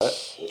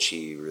which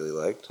he really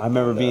liked. I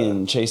remember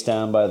being chased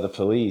down by the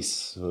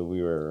police.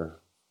 We were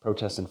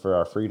protesting for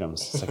our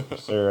freedoms. It's like,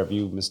 sir, have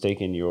you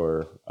mistaken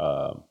your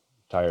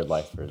tired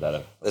life for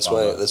that? That's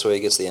why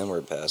he gets the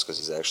N-word pass, because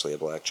he's actually a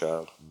black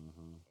child.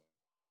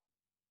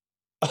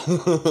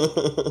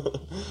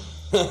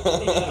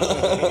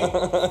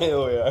 Here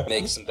we are.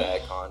 Make some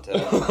bad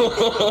content.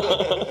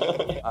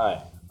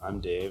 Hi,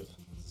 I'm Dave.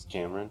 This is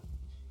Cameron.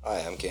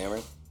 Hi, I'm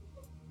Cameron.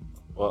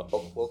 Well,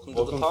 welcome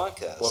to the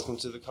podcast. Welcome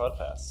to the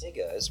Codpass. Hey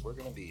guys, we're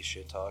going to be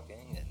shit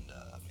talking and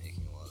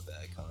making a lot of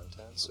bad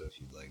content. So if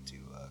you'd like to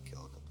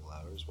kill a couple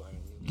hours,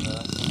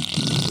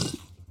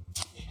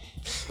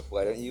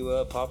 why don't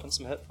you pop in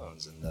some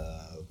headphones and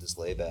just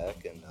lay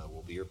back, and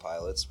we'll be your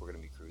pilots. We're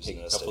going to be cruising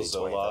at a steady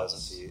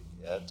 20,000 feet.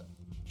 Yeah,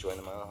 join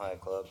the Mile High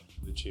Club.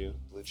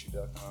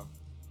 BlueChew.com.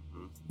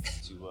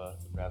 To the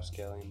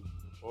Rapscallion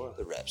Report.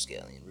 The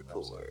Rapscallion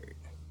Report.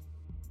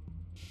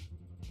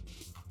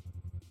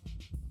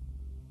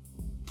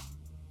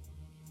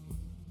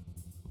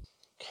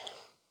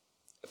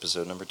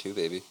 Episode number 2,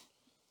 baby.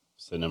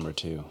 Episode number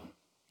 2.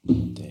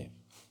 Dave.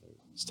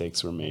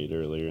 Mistakes were made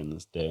earlier in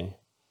this day.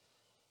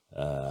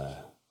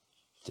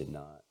 Did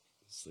not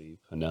sleep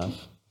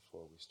enough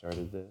before we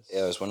started this.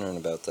 Yeah, I was wondering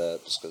about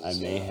that. Just 'cause, I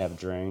may have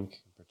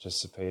drank,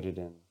 participated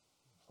in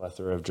a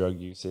plethora of drug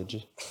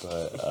usage,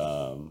 but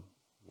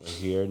we're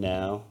here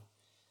now.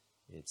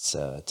 It's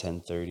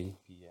 10:30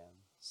 p.m.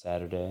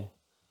 Saturday.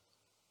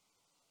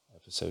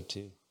 Episode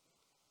 2.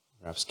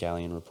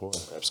 Rapscallion Report.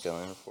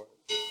 Rapscallion Report.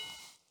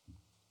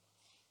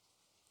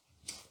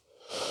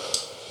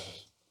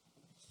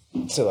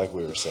 So, like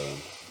we were saying,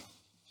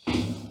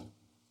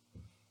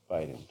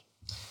 Biden,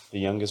 the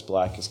youngest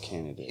blackest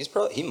candidate.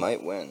 He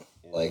might win.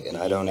 And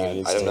I don't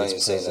even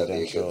say that'd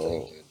be a good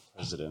thing, dude.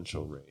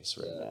 Presidential race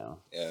now.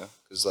 Yeah,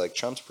 because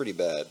Trump's pretty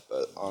bad,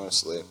 but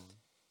honestly,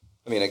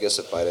 I mean, I guess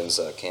if Biden's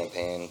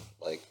campaign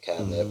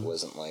cabinet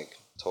wasn't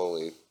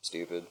totally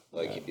stupid,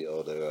 he'd be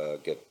able to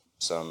get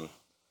some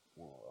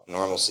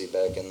normalcy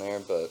back in there.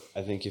 But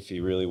I think if he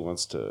really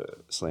wants to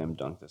slam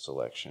dunk this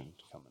election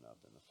coming up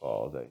in the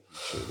fall, that he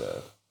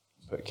should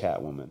put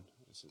Catwoman.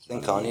 I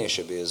think Kanye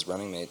should be his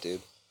running mate,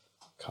 dude.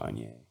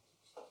 Kanye,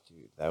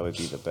 dude, that would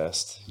be the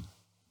best.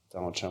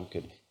 Donald Trump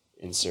could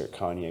insert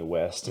Kanye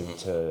West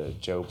into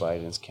Joe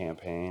Biden's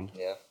campaign.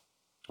 Yeah.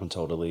 And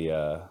totally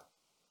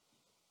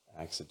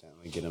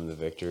accidentally get him the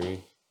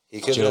victory.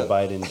 Joe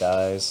Biden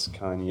dies,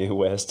 Kanye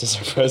West is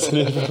our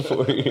president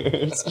for 4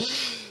 years.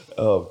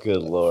 Oh,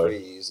 good Lord.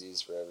 Free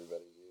Yeezys for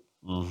everybody, dude.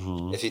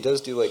 Mm-hmm. If he does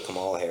do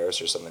Kamala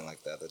Harris or something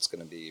like that, that's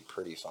going to be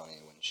pretty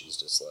funny when she's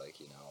just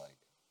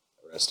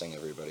arresting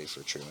everybody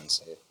for truant's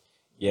sake.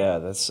 Yeah,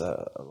 that's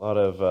a lot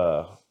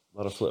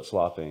of flip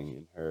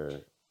flopping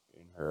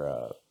in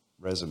her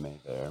resume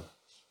there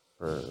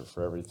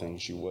for everything.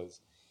 She was,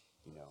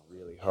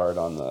 really hard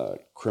on the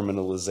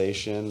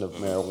criminalization of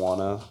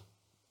marijuana.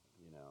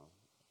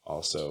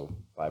 Also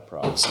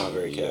byproduct. It's not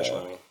very cash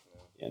money.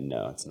 Yeah,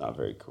 no, it's not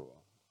very cool.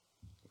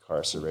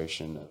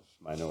 Incarceration of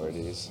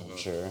minorities, I'm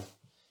sure.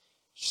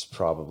 She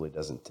probably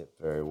doesn't tip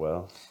very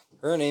well.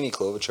 Her and Amy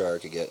Klobuchar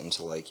could get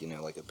into a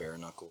bare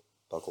knuckle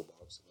buckle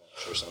boxing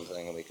match or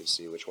something, and we could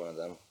see which one of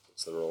them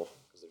gets the role,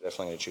 because they're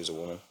definitely going to choose a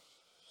woman.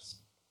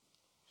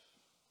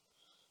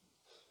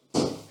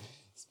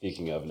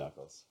 Speaking of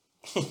Knuckles,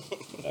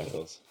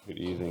 who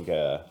do you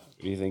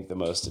think the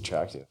most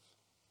attractive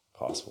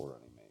possible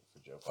running mate for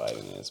Joe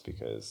Biden is?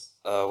 Because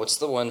what's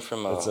the one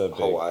from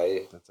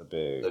Hawaii? That's a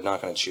big. They're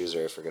not going to choose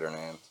her. I forget her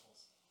name.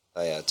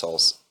 Oh yeah,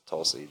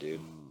 Tulsi,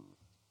 dude.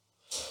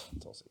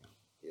 Tulsi.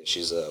 Yeah,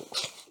 she's a.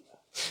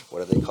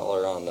 What do they call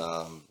her on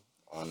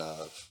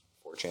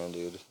 4chan,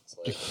 dude? It's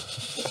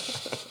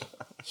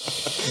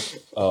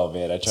Oh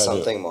man, I tried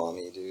something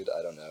mommy, dude.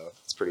 I don't know.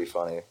 It's pretty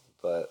funny,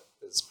 but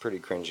it's pretty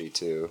cringy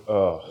too.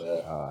 Oh,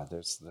 yeah.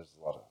 There's a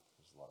lot of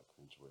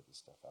cringeworthy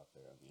stuff out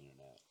there on the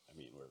internet. I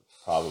mean, we're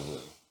probably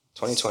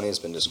 2020 has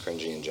been just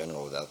cringy in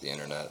general without the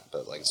internet,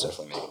 but it's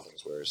definitely making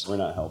things worse. We're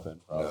not helping,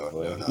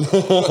 probably. No.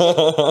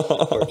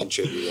 We're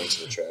contributing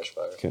to the trash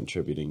fire.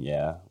 Contributing,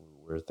 yeah.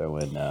 We're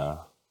throwing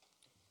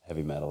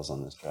heavy metals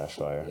on this trash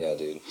fire. Yeah,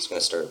 dude. It's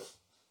gonna start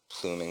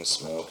pluming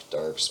smoke,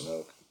 dark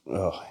smoke.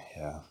 Oh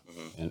yeah,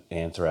 and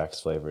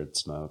anthrax flavored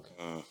smoke.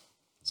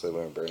 So we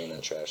were burning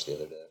that trash the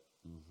other day.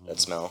 That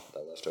smell,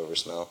 that leftover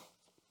smell,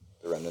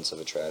 the remnants of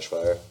a trash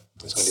fire.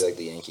 It's gonna be like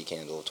the Yankee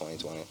Candle of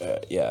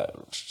 2020. Yeah,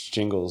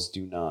 shingles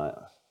do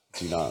not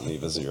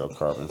leave a zero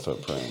carbon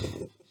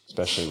footprint,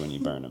 especially when you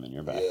burn them in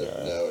your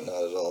backyard. Yeah, no,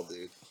 not at all,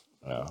 dude.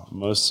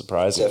 Most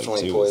surprising.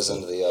 Definitely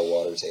poisoned the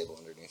water table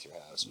underneath your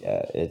house.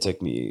 Yeah, it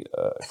took me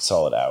a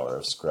solid hour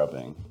of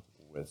scrubbing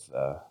with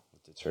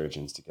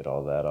detergents to get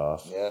all that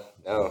off. Yeah,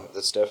 no,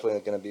 that's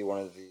definitely going to be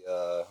one of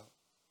the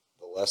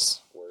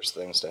less worst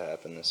things to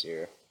happen this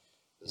year.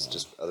 It's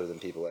just other than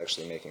people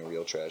actually making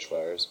real trash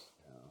fires.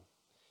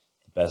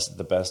 Yeah.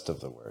 The best of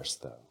the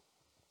worst, though.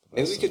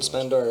 Maybe we could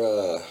spend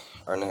our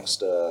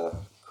next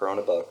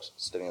Corona bucks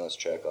stimulus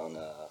check on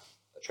a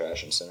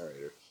trash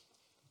incinerator.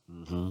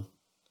 Mm-hmm.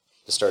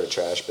 to start a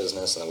trash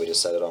business, and then we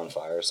just set it on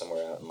fire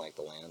somewhere out in like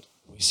the land.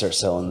 We start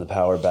selling the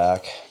power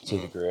back to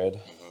the grid.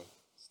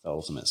 It's the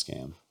ultimate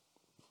scam.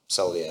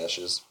 Sell the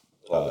ashes,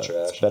 all the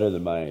trash. It's better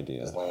than my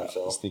idea.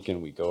 Landfill. I was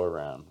thinking we go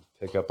around,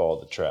 pick up all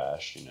the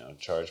trash,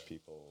 charge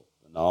people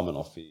a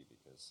nominal fee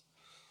because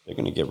they're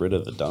going to get rid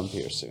of the dump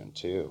here soon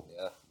too.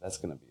 Yeah. That's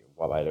going to be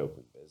a wide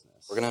open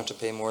business. We're going to have to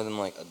pay more than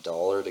like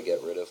 $1 to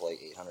get rid of like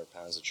 800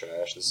 pounds of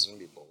trash. This is going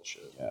to be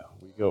bullshit. Yeah,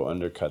 we go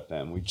undercut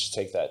them. We just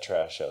take that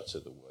trash out to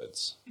the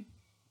woods.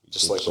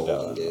 Just like the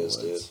olden days,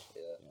 dude.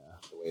 Yeah,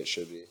 the way it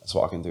should be. I was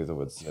walking through the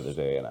woods the other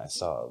day and I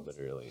saw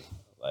literally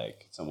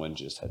like someone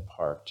just had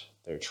parked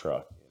their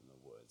truck in the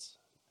woods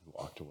and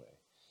walked away.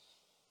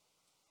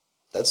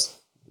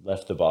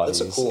 Left the bodies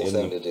That's a cool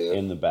thing to do.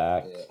 In the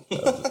back.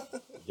 Yeah.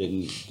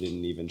 Didn't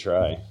even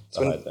try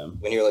to hide them.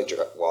 When you're like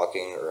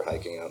walking or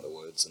hiking out in the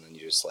woods and then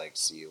you just like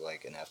see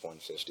like an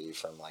F-150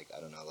 from like,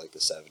 I don't know, like the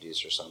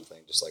 70s or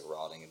something, just like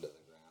rotting into the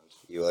ground.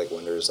 You like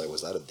wonder, like,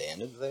 was that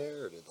abandoned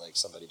there or did like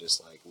somebody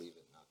just like leave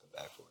it and not come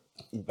back for it?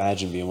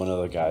 Imagine being one of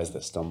the guys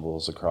that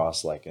stumbles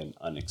across like an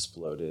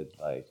unexploded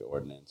like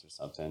ordnance or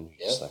something.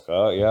 You're just like,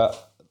 oh yeah,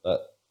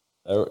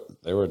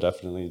 they were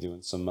definitely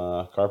doing some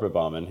carpet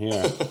bombing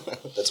here.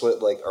 That's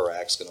what like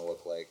Iraq's gonna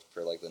look like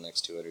for like the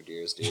next 200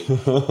 years, dude.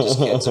 Just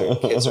kids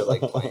are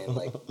like playing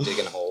like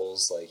digging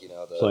holes, like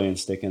playing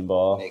stick and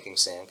ball, making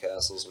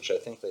sandcastles, which I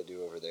think they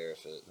do over there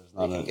if they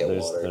can get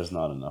water. There's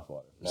not enough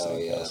water. No,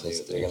 yeah,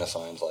 they're gonna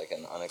find like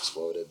an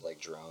unexploded like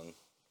drone.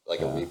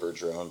 Like a Reaper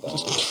drone bomb.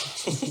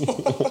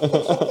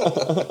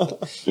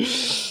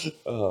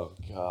 Oh,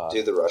 God.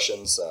 Dude, the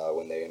Russians,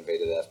 when they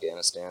invaded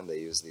Afghanistan, they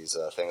used these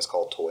things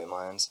called toy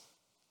mines.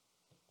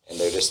 And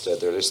they're just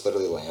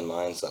literally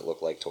landmines that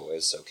look like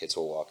toys, so kids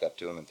will walk up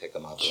to them and pick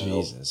them up.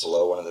 Jesus. And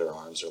blow one of their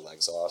arms or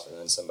legs off, and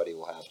then somebody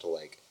will have to,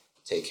 like,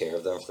 take care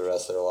of them for the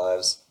rest of their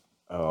lives.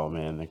 Oh,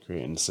 man, they're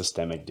creating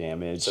systemic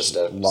damage.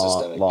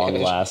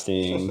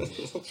 Long-lasting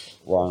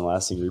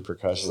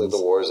repercussions. It's like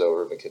the war's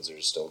over, but kids are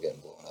just still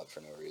getting blown up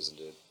for no reason,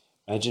 dude.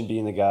 Imagine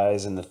being the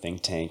guys in the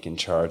think tank in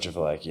charge of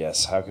like,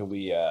 yes, how can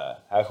we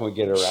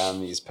get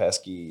around these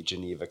pesky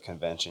Geneva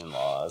Convention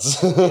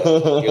laws? Yeah,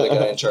 you're the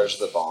guy in charge of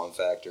the bomb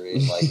factory.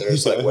 Like,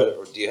 there's like,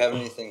 what? Do you have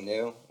anything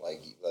new?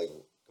 Like,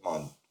 come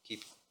on,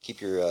 keep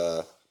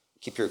your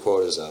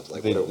quotas up.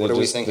 Like, what are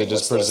we thinking?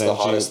 What's the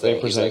hottest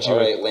thing? He's like, all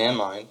right,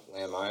 landmine,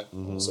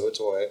 mm-hmm. Also a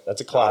toy.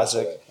 That's a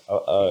classic.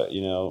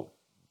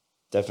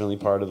 Definitely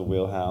part of the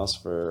wheelhouse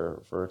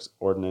for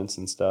ordnance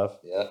and stuff.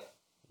 Yeah.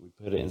 We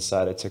put it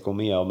inside a Tickle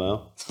Me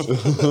Elmo.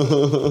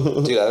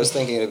 Dude, I was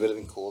thinking it would have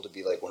been cool to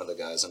be like one of the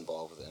guys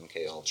involved with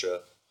MK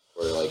Ultra,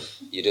 where like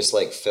you just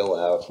like fill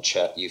out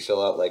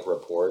like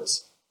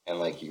reports, and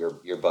like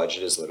your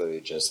budget is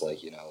literally just like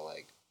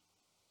like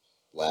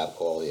lab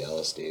quality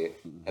LSD,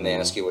 and they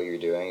ask you what you're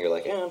doing. You're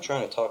like, I'm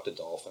trying to talk to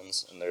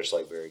dolphins, and they're just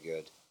like, very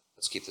good.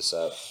 Let's keep this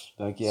up.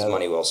 Like, it's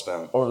money well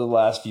spent. Over the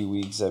last few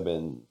weeks, I've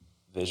been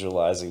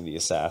visualizing the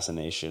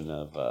assassination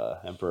of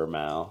Emperor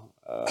Mao.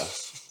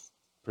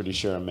 Pretty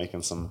sure I'm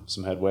making some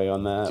headway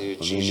on that.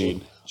 Dude,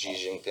 Xi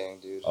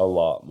Jinping, dude. A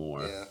lot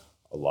more. Yeah.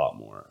 A lot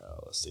more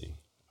LSD.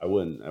 I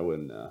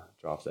wouldn't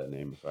drop that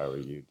name if I were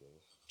you, Dave.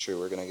 True,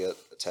 we're gonna get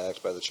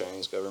attacked by the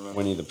Chinese government.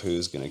 Winnie the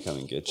Pooh's gonna come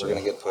and get you. We're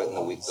gonna get put in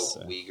the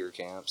Uyghur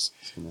camps.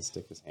 He's gonna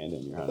stick his hand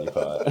in your honey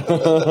pot.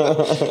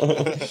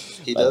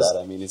 He does.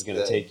 That, I mean, he's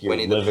gonna take your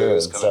Winnie liver the Pooh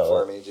is and coming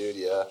for sell me, dude.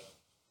 Yeah.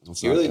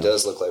 He really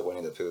does look like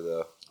Winnie the Pooh,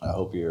 though. I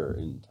hope your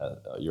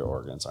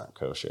organs aren't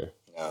kosher.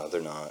 No,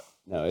 they're not.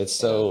 No, it's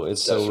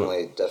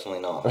definitely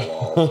not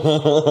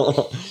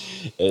halal.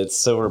 It's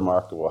so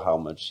remarkable how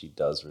much he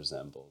does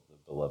resemble the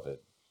beloved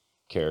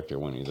character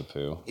Winnie the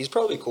Pooh. He's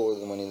probably cooler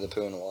than Winnie the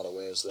Pooh in a lot of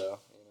ways, though.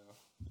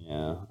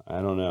 Yeah, I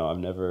don't know. I've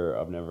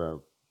never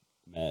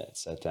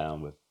sat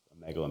down with a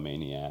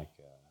megalomaniac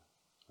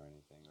or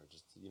anything, or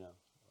just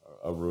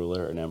a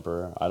ruler, an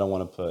emperor. I don't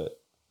want to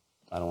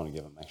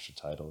give him extra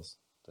titles,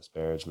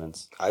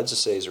 disparagements. I'd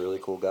just say he's a really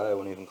cool guy. I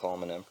wouldn't even call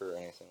him an emperor or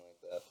anything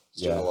like that.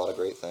 He's doing a lot of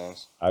great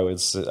things. I would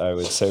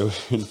say we're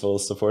in full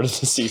support of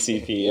the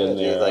CCP. Yeah, and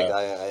dude,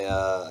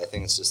 I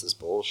think it's just this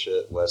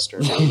bullshit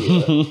Western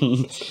media.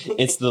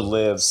 It's the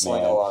libs,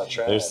 man. A lot of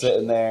trash, they're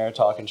sitting there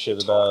talking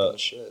shit about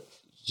Xi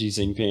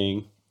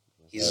Jinping.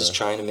 He's just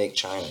trying to make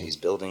China. He's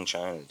building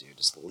China, dude.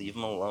 Just leave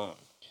him alone.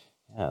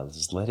 Yeah,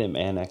 just let him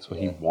annex what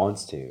he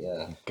wants to.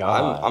 Yeah.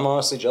 God. I'm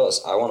honestly jealous.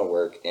 I want to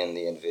work in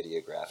the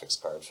NVIDIA graphics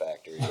card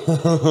factory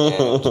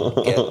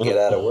and get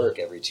out of work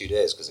every 2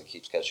 days because it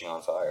keeps catching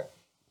on fire.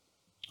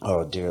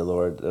 Oh, dear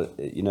Lord.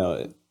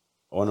 I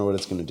wonder what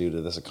it's going to do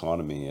to this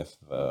economy if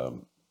the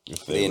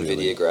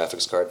NVIDIA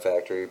graphics card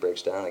factory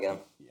breaks down again.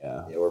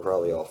 Yeah. Yeah, we're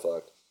probably all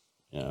fucked.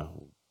 Yeah.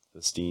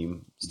 The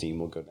Steam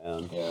will go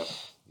down. Yeah.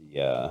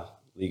 The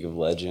League of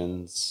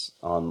Legends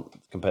on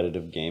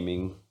competitive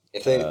gaming.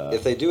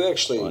 If they do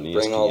actually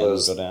bring all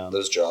those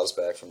jobs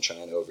back from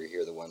China over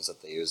here, the ones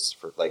that they use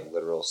for like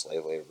literal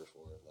slave labor for,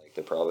 like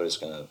they're probably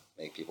just gonna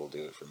make people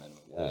do it for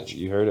minimum wage.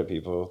 You heard it,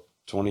 people.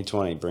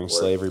 2020, bring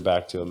slavery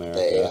back to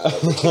America.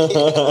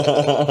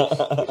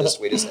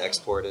 We just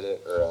exported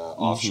it or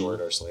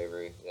offshored our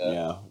slavery.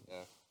 Yeah.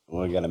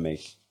 Well, we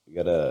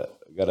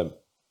gotta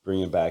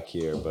bring it back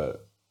here,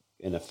 but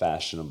in a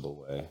fashionable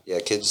way. Yeah,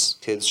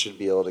 kids should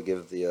be able to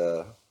give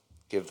the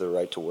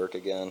right to work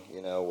again.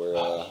 You know, where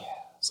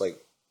it's like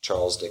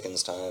Charles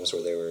Dickens times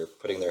where they were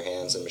putting their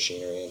hands in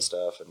machinery and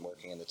stuff and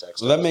working in the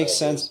textile. Well, that makes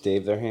sense,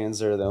 Dave. Their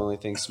hands are the only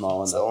thing small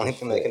enough. It's the only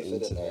thing they can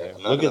fit in there.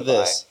 Look at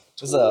this.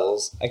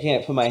 I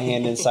can't put my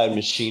hand inside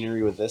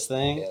machinery with this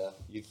thing. Yeah.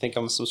 You think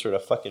I'm some sort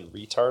of fucking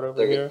retard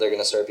over here? They're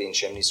gonna start being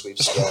chimney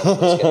sweeps again.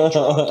 Just getting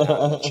dropped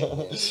down the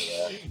chimneys.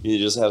 Yeah. You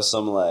just have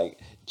some like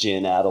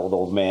gin-addled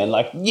old man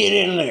like, get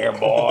in there,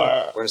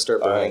 boy. We're gonna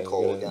start burning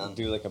coal again.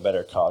 Do like a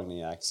better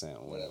Cockney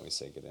accent when we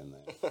say get in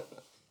there.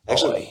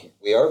 Actually,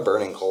 we are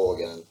burning coal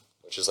again,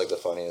 which is like the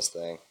funniest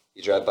thing.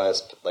 You drive by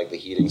like the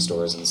heating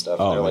stores and stuff,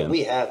 and they're like,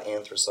 "We have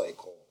anthracite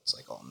coal." It's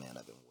like, "Oh man,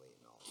 I've been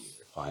waiting all year."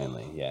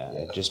 Finally,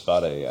 yeah. I just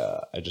bought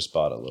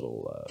a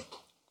little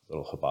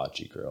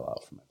hibachi grill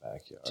out from my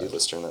backyard. Dude,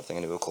 let's turn that thing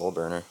into a coal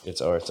burner.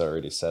 It's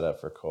already set up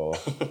for coal.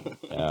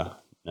 Yeah,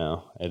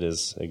 no, it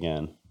is.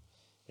 Again,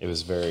 it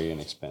was very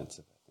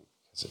inexpensive, I think,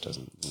 because it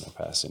doesn't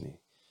pass any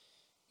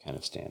kind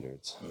of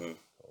standards. Mm-hmm.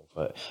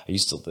 But I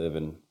used to live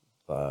in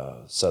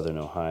southern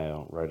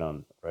Ohio, right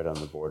on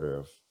the border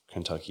of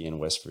Kentucky and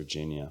West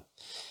Virginia,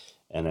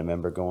 and I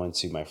remember going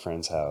to my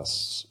friend's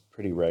house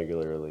pretty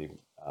regularly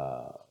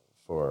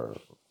for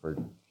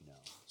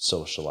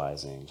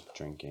socializing,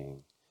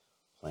 drinking,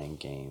 playing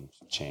games,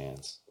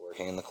 chance,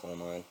 working in the coal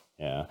mine.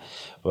 Yeah,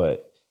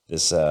 but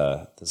this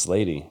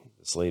lady,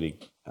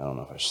 I don't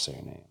know if I should say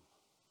her name.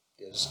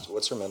 Yeah,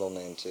 what's her middle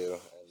name too,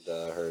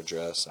 and her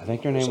address? I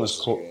think her name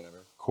was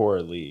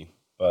Cora Lee,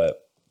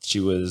 but she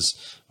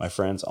was my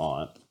friend's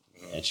aunt,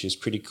 and she was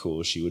pretty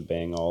cool. She would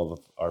bang all of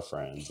our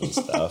friends and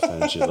stuff,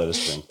 and she'd let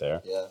us drink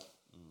there. Yeah,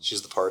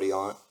 she's the party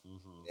aunt.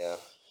 Mm-hmm. Yeah.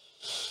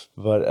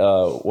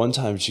 But one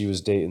time she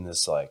was dating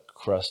this like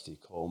crusty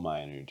coal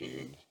miner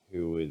dude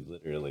who would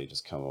literally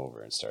just come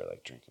over and start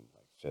like drinking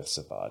like fifths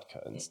of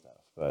vodka and stuff.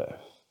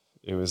 But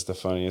it was the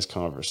funniest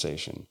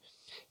conversation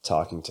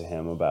talking to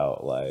him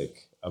about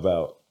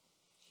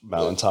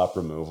mountaintop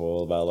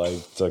removal, about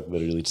like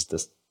literally just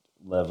this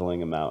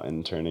leveling a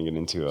mountain, turning it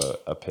into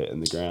a pit in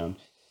the ground.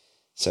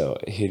 So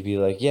he'd be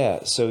like,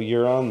 yeah, so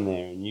you're on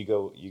there and you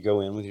go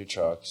in with your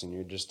trucks and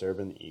you're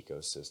disturbing the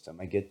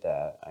ecosystem. I get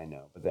that, I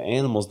know. But the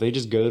animals, they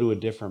just go to a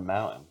different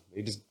mountain.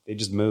 They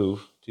just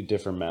move to a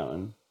different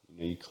mountain.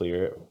 You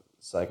clear it.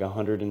 It's like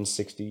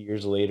 160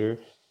 years later,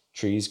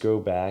 trees grow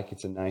back.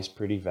 It's a nice,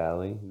 pretty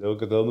valley.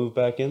 They'll move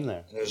back in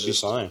there. There's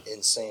just fine.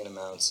 Insane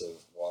amounts of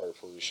water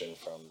pollution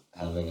from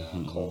having a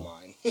coal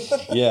mine.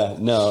 Yeah,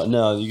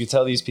 no. You could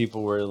tell these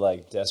people were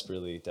like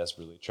desperately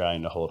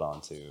trying to hold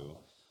on to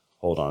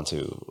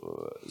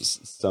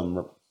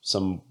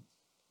some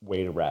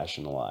way to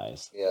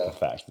rationalize the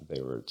fact that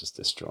they were just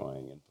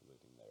destroying and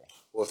polluting there.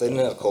 Well, if they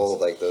didn't have coal,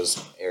 like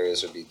those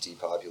areas would be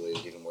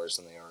depopulated even worse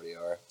than they already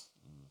are.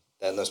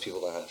 And those people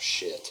don't have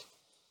shit.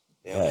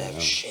 They don't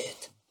have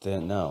shit.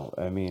 No,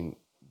 I mean,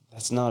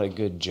 that's not a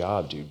good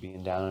job, dude.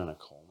 Being down in a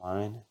coal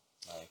mine,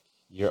 like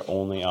your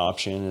only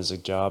option as a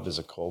job is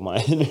a coal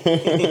miner.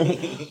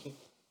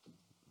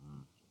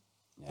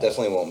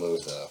 Definitely won't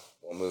move though.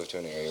 We'll move to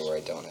an area where I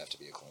don't have to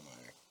be a coal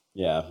miner.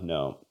 Yeah,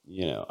 no,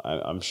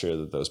 I'm sure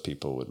that those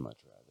people would much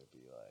rather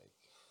be like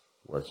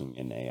working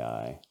in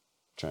AI,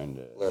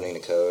 learning to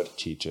code,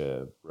 teach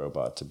a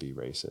robot to be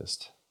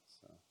racist.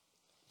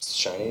 It's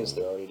Chinese,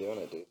 they're already doing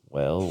it, dude.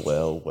 Well.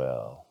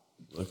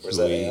 Look what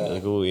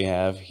we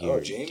have here. Oh,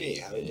 Jamie,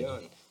 how you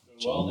doing?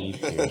 Jamie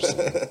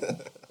Pearson.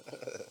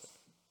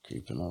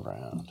 Creeping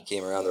around.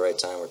 Came around the right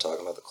time. We're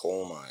talking about the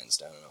coal mines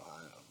down in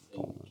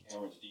Ohio.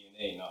 Cameron's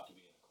DNA not to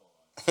be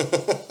in a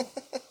coal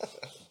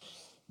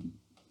mine.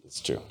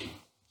 It's true.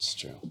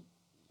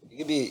 You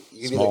could be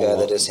the guy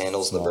that just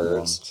handles the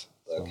birds,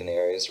 the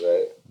canaries,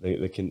 right?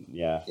 They can,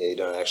 yeah. Yeah, you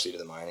don't actually do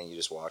the mining. You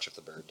just watch if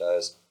the bird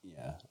dies.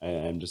 Yeah,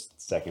 I'm just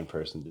the second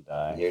person to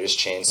die. And you're just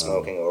chain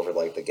smoking over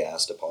like the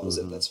gas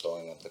deposit that's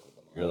filling up the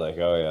mine. You're like,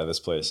 oh yeah, this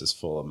place is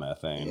full of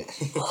methane.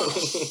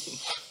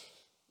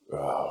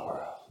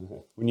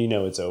 When you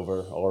know it's over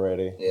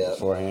already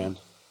beforehand.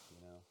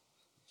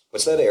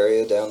 What's that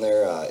area down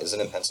there? Is it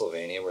in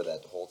Pennsylvania where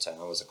that whole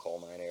town was a coal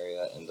mine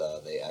area and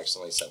they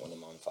accidentally set one of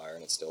them on fire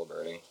and it's still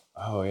burning?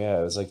 Oh yeah,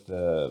 it was like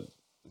the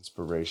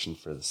inspiration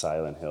for the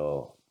Silent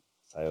Hill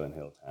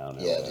town.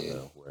 Yeah,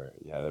 dude. Where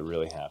that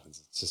really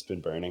happens. It's just been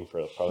burning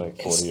for probably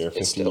like 40 or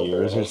 50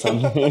 years or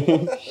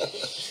something.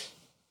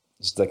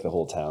 Just like the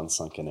whole town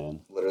sunken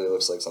in. Literally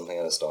looks like something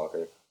out of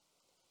Stalker.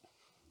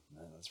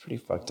 Man, that's pretty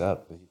fucked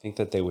up. You think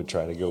that they would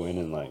try to go in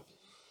and like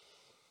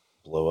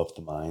blow up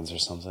the mines or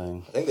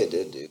something? I think they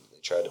did, dude. They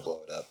tried to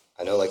blow it up.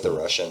 I know like the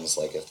Russians,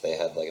 like if they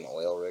had like an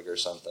oil rig or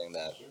something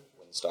that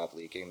wouldn't stop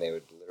leaking, they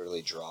would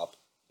literally drop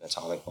an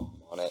atomic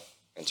bomb on it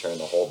and turn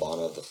the whole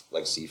bottom of the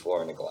like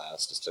seafloor into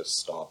glass just to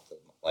stop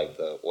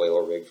the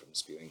oil rig from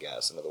spewing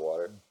gas into the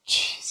water.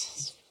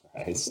 Jesus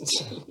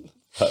Christ.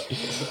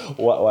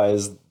 Why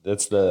is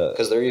that's the?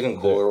 Because they're even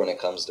cooler when it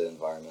comes to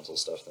environmental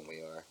stuff than we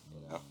are.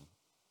 You know,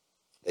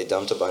 they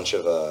dumped a bunch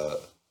of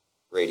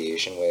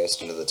radiation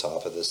waste into the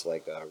top of this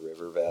like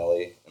river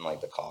valley in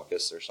like the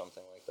Caucasus or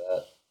something like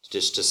that,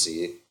 just to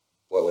see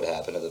what would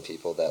happen to the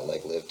people that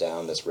like live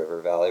down this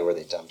river valley where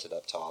they dumped it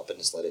up top and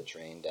just let it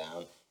drain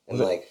down. And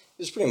like it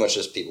was pretty much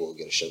just people who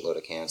get a shitload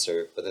of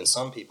cancer, but then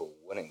some people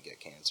wouldn't get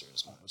cancer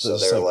as much. So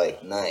they're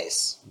like,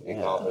 nice, we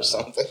accomplished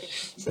something.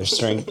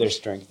 They're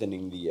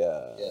strengthening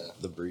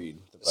the breed,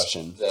 the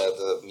Russian,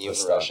 the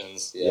mutant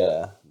Russians.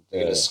 Yeah.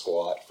 They're gonna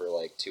squat for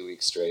like 2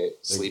 weeks straight,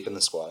 sleep in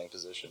the squatting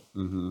position.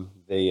 Mm-hmm.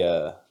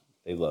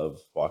 They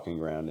love walking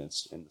around in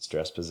the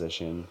stress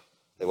position.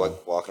 They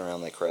like walking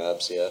around like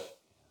crabs. Yeah.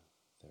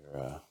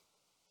 They're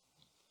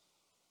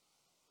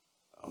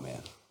oh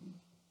man.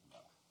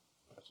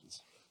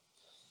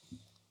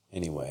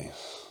 Anyway,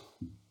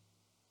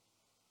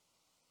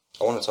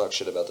 I want to talk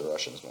shit about the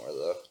Russians more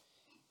though.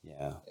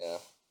 Yeah. Yeah.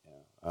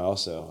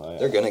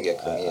 They're gonna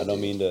get Crimea. I don't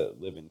mean to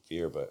live in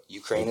fear, but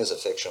Ukraine is a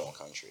fictional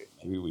country.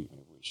 Maybe we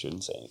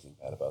shouldn't say anything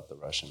bad about the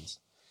Russians.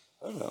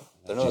 I don't know.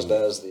 They're not as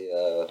bad as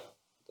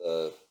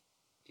the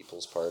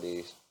People's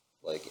Party,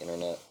 like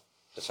Internet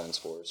Defense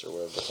Force or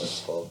whatever the fuck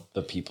it's called.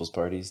 The People's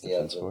Party's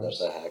Defense Force?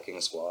 The hacking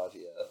squad,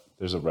 yeah.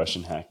 There's a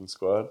Russian hacking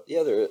squad?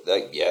 Yeah,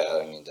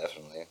 I mean,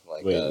 definitely.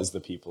 Like, wait, is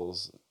the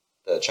People's...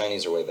 The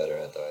Chinese are way better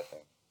at it, though, I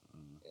think.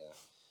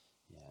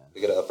 Yeah.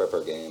 We gotta up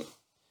our game.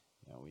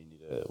 Yeah,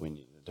 we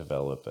need to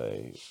develop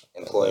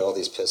employ all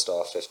these pissed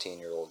off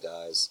 15-year-old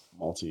guys.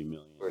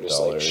 Multi-million who are just,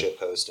 like, shit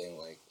posting,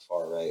 like,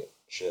 far-right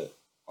shit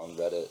on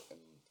Reddit and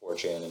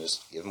 4chan and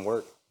just give them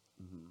work.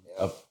 Mm-hmm.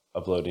 Yeah.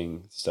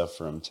 Uploading stuff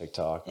from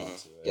TikTok.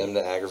 Mm-hmm. Get them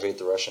to aggravate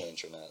the Russian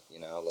internet, you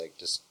know, like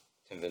just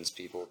convince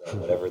people that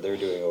whatever they're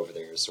doing over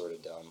there is sort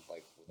of dumb,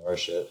 like with our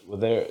shit. Well,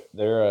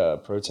 they're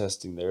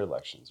protesting their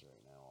elections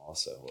right now,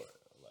 also.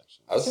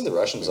 I don't think the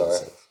Russians are.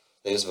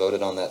 They just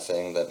voted on that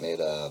thing that made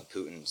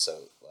Putin so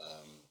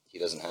he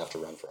doesn't have to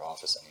run for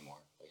office anymore.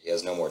 Like, he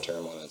has no more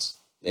term limits.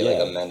 They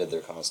like amended their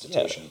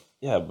constitution.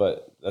 Yeah,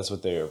 but that's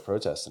what they're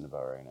protesting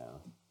about right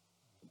now.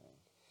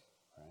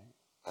 Right?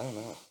 I don't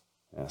know.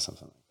 Yeah,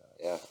 something like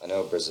that. Yeah, I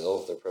know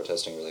Brazil, they're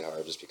protesting really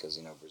hard just because,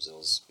 you know,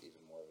 Brazil's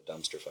even more of a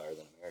dumpster fire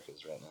than America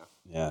is right now.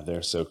 Yeah,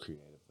 they're so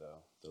creative,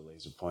 though. The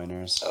laser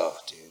pointers. Oh,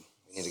 dude.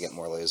 We need to get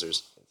more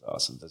lasers. It's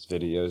awesome. Those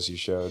videos you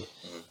showed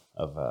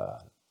of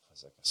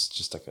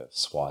just like a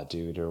SWAT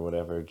dude or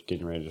whatever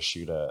getting ready to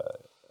shoot a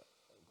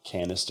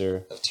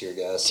canister of tear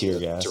gas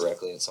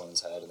directly at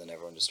someone's head, and then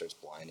everyone just starts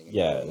blinding him.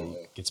 Yeah, and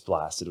gets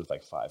blasted with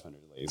like 500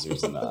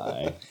 lasers in the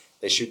eye.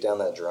 They shoot down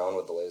that drone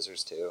with the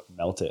lasers too.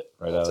 Melt it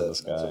right out of the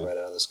sky. Melt it right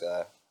out of the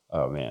sky.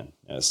 Oh man,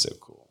 that's so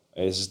cool.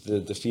 It's just the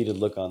defeated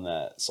look on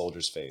that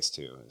soldier's face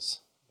too.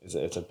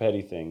 It's a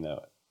petty thing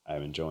though.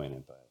 I'm enjoying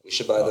it, but we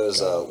should buy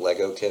those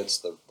Lego kits,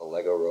 the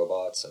Lego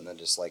robots, and then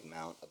just like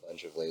mount a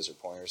bunch of laser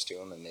pointers to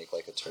them and make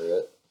like a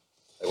turret.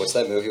 Like, what's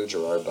that movie with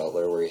Gerard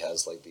Butler where he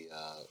has like the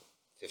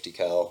 50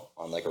 cal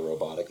on like a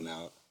robotic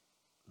mount?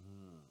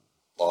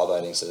 Law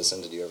Abiding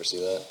Citizen. Did you ever see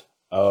that?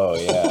 Oh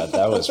yeah,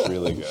 that was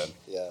really good.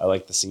 Yeah, I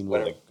like the scene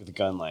where the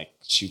gun like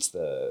shoots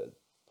the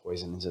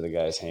poison into the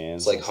guy's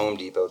hands. It's like Home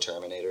Depot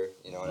Terminator.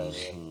 You know what I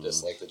mean?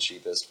 Just like the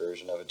cheapest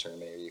version of a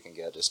Terminator you can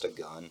get, just a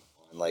gun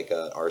on like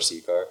an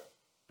RC car.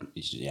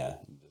 Yeah,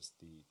 just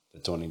the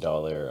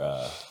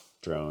 $20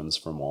 drones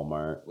from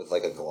Walmart with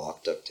like a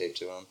Glock duct taped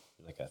to them,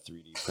 like a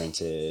 3D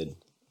printed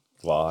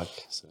Glock,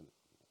 so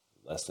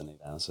less than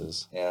 8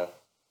 ounces. Yeah,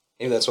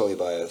 maybe that's why we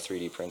buy a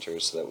 3D printer,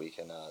 so that we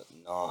can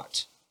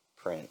not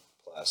print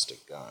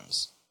plastic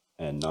guns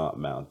and not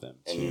mount them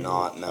to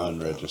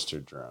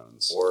unregistered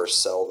drones, or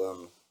sell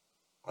them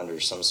under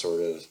some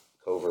sort of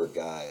covert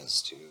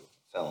guise to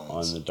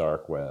felons on the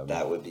dark web.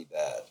 That would be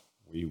bad.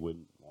 We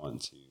wouldn't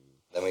want to.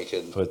 Then we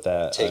could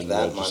take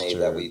that money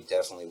that we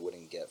definitely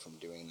wouldn't get from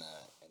doing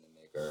that, and then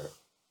make our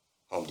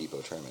Home Depot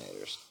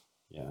Terminators.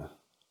 Yeah,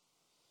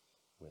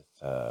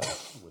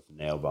 with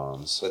nail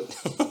bombs.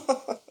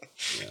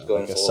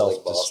 Going like full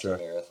like Boston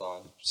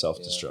Marathon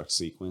self-destruct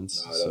sequence.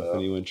 So if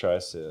anyone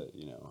tries to,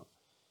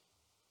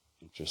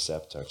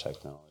 intercept our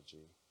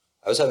technology.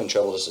 I was having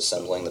trouble just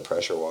assembling the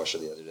pressure washer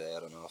the other day. I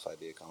don't know if I'd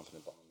be a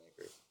competent bomb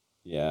maker.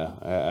 Yeah,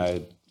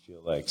 I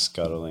feel like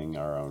scuttling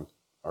our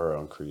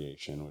own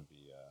creation would be.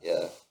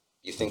 Yeah,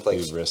 you think like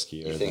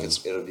riskier. You think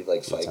it'll be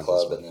like Fight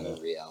Club, and then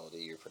in reality,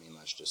 you're pretty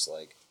much just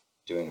like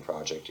doing a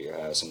project to your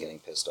house and getting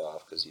pissed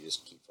off because you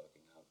just keep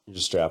fucking up. You're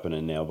just strapping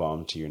a nail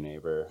bomb to your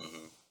neighbor.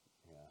 Mm-hmm.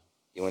 Yeah,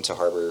 you went to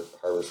Harbor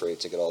Freight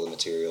to get all the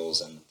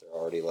materials, and they're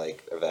already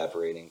like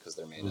evaporating because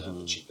they're made out of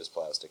the cheapest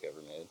plastic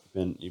ever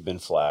made. You've been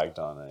flagged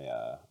on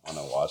a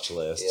watch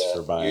list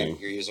for buying.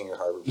 You're using your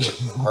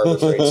Harbor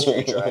Freight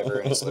screwdriver,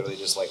 and it's literally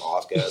just like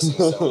off gassing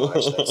so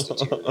much that's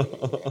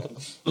deteriorating.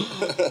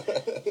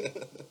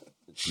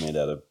 It's made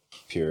out of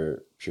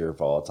pure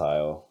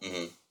volatile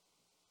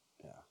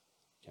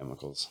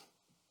chemicals.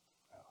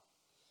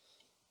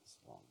 It's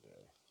a long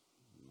day.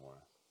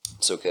 More.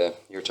 It's okay.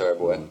 You're a tired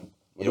boy.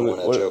 You don't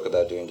want to joke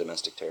about doing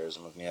domestic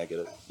terrorism with me. I get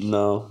it.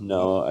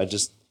 No. I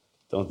just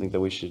don't think that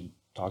we should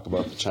talk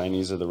about the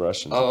Chinese or the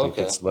Russians. Oh, I think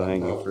okay. it's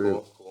low-hanging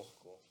fruit. Cool.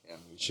 Yeah.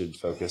 We should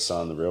focus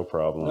on the real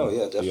problem. Oh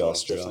yeah, definitely. The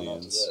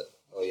Australians.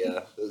 Definitely not to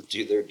that. Oh yeah,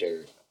 dude, they're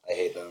dirt. I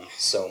hate them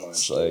so much.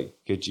 It's like,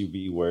 could you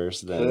be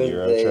worse than Could they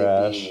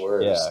Eurotrash? be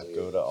worse, Yeah, dude?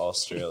 go to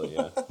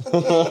Australia.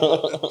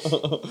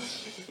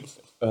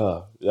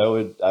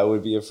 I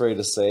would be afraid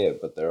to say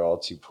it, but they're all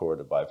too poor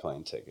to buy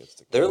plane tickets.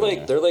 To They're come like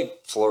here. they're like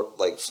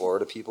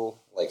Florida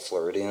people, like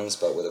Floridians,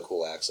 but with a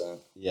cool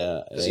accent.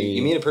 Yeah, Because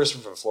you meet a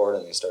person from Florida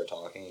and they start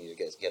talking, and you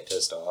get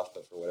pissed off.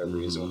 But for whatever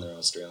reason, when they're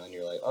Australian,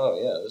 you're like,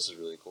 oh yeah, this is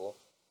really cool.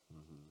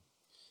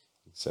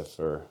 except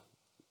for,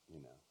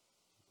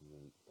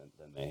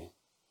 then they,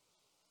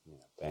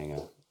 bang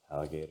a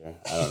alligator.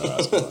 I don't know how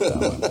to spell that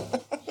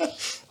one.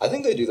 I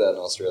think they do that in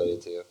Australia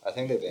too. I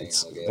think they bang I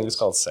think alligators. it's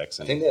called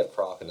sexing. I think they have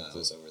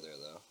crocodiles over there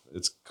though.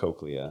 It's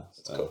cochlea.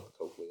 It's So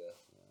cochlea.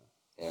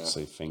 Yeah.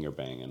 actually finger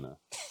banging a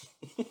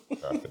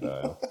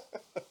crocodile.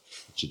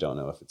 But you don't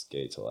know if it's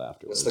gay till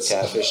afterwards. What's the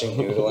catfishing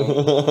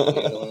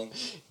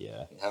noodling?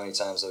 Yeah. How many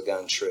times I've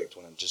gotten tricked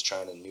when I'm just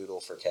trying to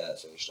noodle for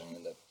catfish and I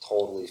end up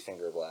totally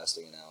finger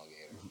blasting an alligator.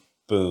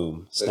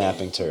 Boom.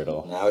 Snapping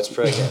turtle. Now it's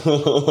pregnant.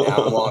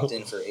 Now I'm locked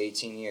in for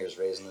 18 years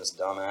raising this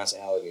dumbass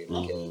alligator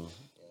kid.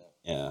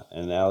 Yeah.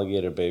 And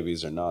alligator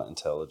babies are not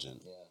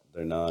intelligent. Yeah.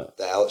 They're not.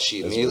 She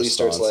as immediately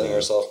starts letting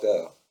responsive.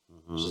 herself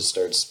go. She just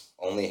starts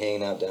only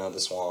hanging out down at the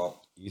swamp.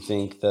 You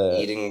think that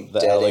Eating the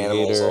dead animals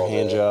alligator all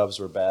hand day. jobs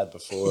were bad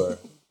before?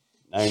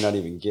 Now you're not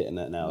even getting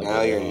an alligator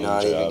Now you're hand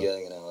not job. even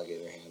getting an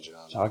alligator hand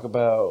job. Talk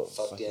about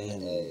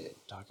Fucking A.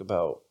 Talk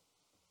about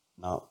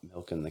not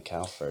milking the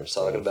cow first.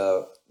 Talk dude.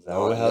 about that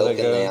not how that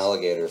milking the goes?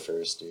 alligator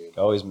first, dude.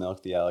 Always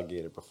milk the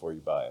alligator before you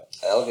buy it.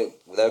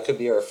 That could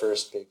be our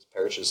first big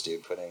purchase,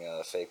 dude. Putting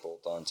fake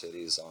bolt-on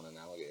titties on an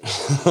alligator.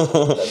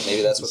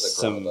 Maybe that's what the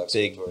Some Chroma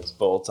big towards.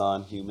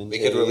 bolt-on human. We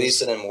could titties.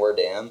 release it in War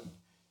Dam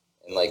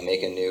and like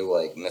make a new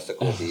like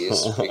mythical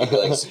beast. We could be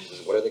like,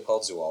 what are they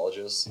called?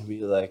 Zoologists. And be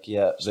like,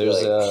 yeah, Just be there's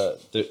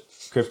like- the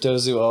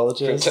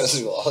cryptozoologist.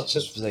 Cryptozoologists.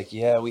 Just be like,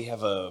 yeah, we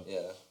have a Yeah.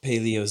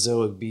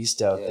 Paleozoic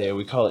beast out Yeah. there.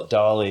 We call it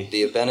Dolly.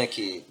 The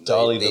Abenaki,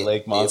 Dolly the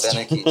lake monster.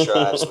 The Abenaki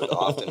tribes would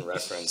often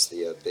reference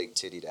the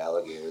big-tittied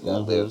alligator that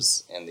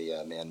lives in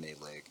the man-made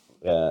lake.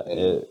 Yeah, And-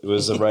 it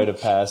was a rite of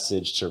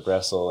passage to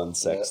wrestle and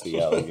sex the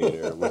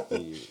alligator with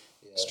the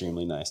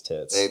extremely nice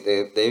tits.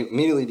 They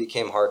immediately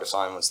became hard to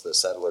find once the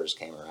settlers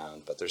came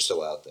around, but they're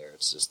still out there.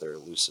 It's just they're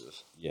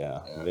elusive.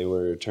 Yeah, Yeah. they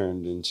were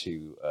turned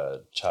into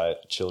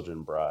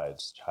children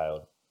brides,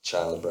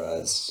 Child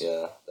brides.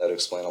 Yeah, that would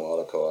explain a lot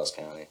of Coos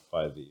County.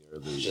 by the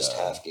early. Just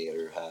half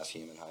gator, half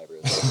human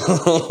hybrid.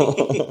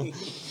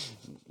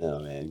 No,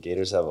 man,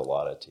 gators have a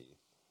lot of teeth.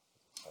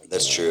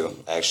 That's true.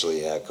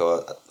 Actually, yeah.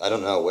 I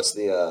don't know. What's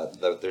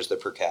there's the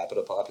per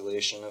capita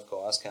population of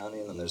Coos County,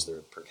 and then there's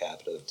the per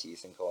capita of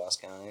teeth in Coos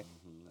County.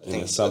 I And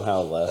it's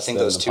somehow less I think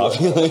than those the two are-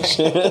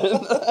 population.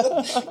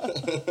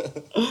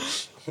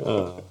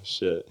 Oh,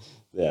 shit.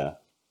 Yeah.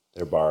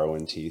 They're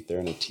borrowing teeth. They're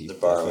in a teeth They're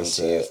borrowing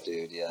deficit. teeth,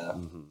 dude. Yeah,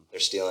 they're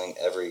stealing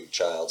every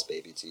child's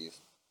baby teeth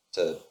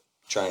to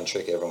try and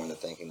trick everyone into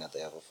thinking that they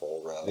have a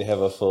full row. They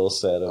have a full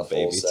set A of full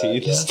baby set,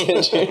 teeth.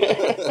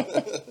 yeah.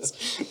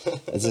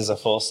 This is a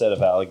full set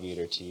of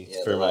alligator teeth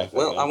Yeah, for they're my like,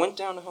 well, I went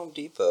down to Home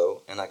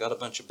Depot and I got a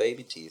bunch of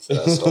baby teeth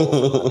that I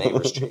stole from my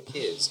neighbor's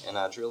kids, and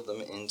I drilled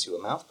them into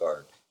a mouth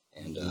guard,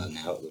 and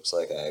now it looks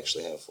like I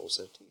actually have a full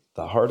set of teeth.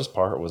 The hardest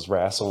part was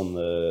wrestling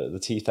the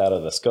teeth out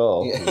of the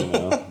skull. Yeah. You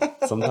know?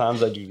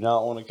 Sometimes I do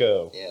not want to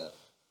go. Yeah.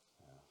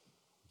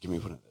 Give me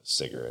one of those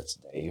cigarettes,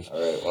 Dave. All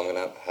right. Well, I'm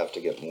gonna have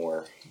to get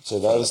more. So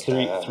that was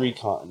Okay. three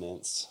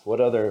continents. What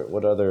other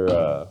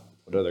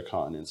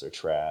continents are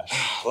trash?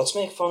 Let's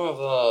make fun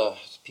of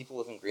people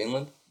live in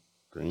Greenland.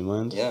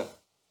 Greenland? Yeah.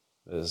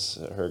 Those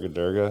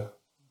Hergadurga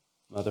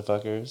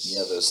motherfuckers?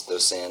 Yeah.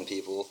 Those sand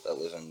people that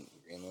live in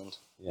Greenland.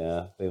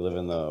 Yeah, they live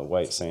in the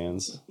white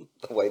sands.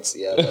 The whites.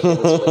 Yeah. That's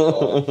what they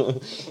call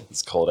it.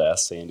 It's cold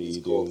ass sandy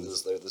It's cool.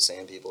 dudes They're the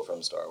sand people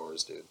from Star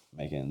Wars, dude.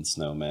 making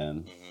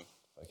snowmen, Mhm.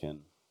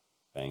 fucking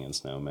banging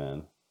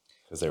snowmen.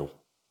 Because they're.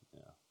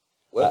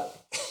 What?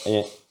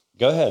 Yeah.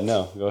 Go ahead.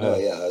 No, go No,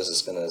 ahead. yeah, I was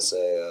just gonna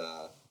say,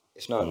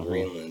 if not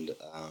Greenland,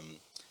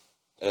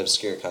 an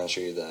obscure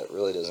country that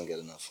really doesn't get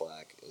enough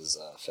flack is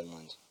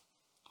Finland.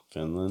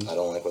 Finland. I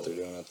don't like what they're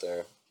doing up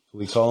there.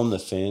 We call them the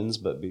Finns,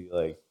 but be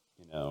like,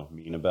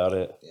 mean about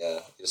it. Yeah,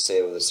 just say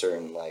it with a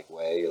certain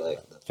way. You're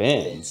like the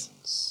Finns.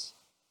 Finns.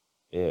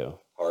 Ew.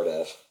 Hard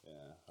F.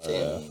 Yeah.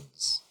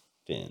 Finns.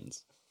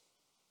 Fins.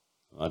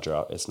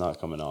 It's not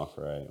coming off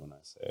right when I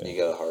say You it.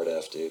 got a hard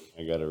F, dude.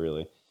 I gotta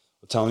really.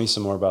 Well, tell me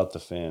some more about the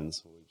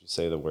Finns. What would you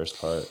say the worst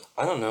part?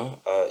 I don't know.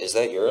 Is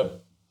that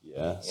Europe?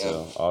 Yeah.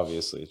 So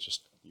obviously it's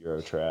just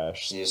Euro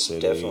trash. It's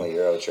city. definitely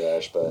Euro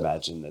trash, but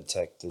Imagine the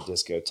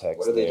discotheques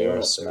What are they there doing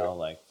up smell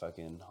there? like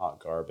fucking hot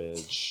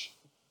garbage,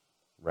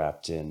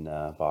 wrapped in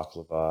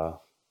baklava.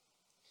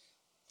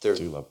 they're I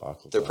do love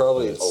baklava. they're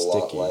probably but a it's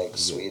lot sticky. like You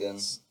Sweden,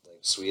 get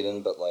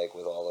Sweden, but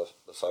with all of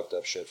the fucked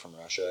up shit from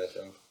Russia. I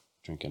think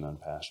Drinking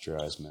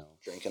unpasteurized milk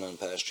drinking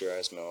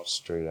unpasteurized milk.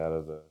 straight out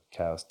of the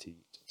cow's teat.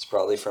 It's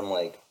probably from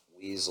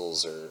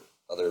weasels or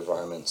other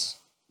varmints.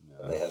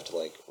 that they have to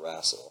like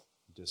wrestle.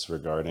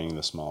 Disregarding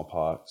the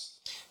smallpox.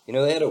 You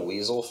know, they had a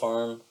weasel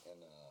farm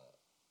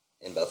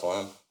in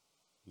Bethlehem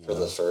for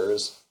the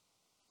furs,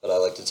 but I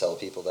like to tell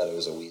people that it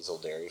was a weasel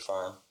dairy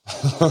farm.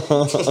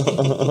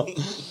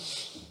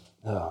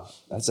 Oh,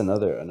 that's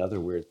another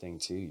weird thing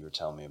too. You were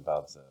telling me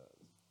about the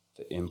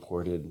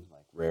imported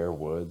like rare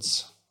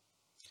woods.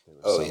 They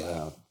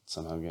were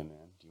somehow getting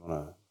in. Do you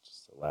want to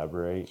just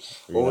elaborate?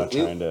 Or you're not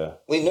trying to?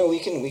 We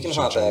can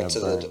hop back to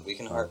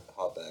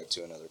hop back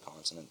to another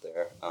continent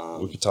there.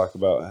 We could talk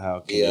about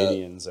how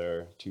Canadians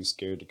are too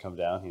scared to come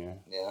down here.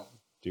 Yeah.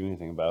 Do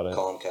anything about it.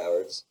 Call them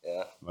cowards.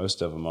 Yeah.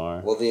 Most of them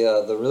are. Well,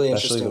 the really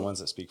interesting, especially the ones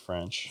that speak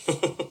French.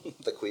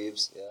 The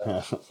queebs.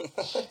 Yeah.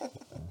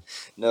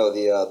 No,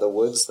 the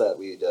woods that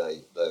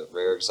the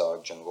rare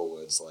exotic jungle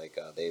woods, like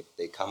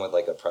they come with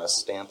like a press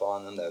stamp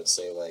on them that would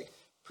say like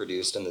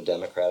produced in the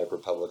Democratic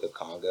Republic of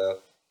Congo,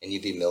 and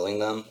you'd be milling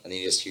them, and then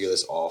you just hear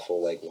this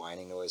awful like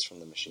whining noise from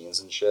the machines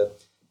and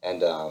shit.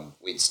 And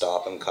we'd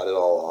stop and cut it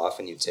all off,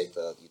 and you take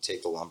the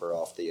lumber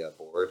off the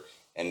board.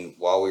 And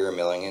while we were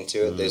milling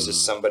into it, there's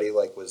just somebody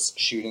like was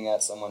shooting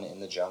at someone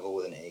in the jungle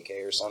with an AK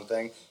or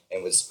something,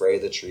 and would spray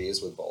the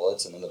trees with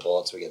bullets, and then the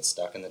bullets would get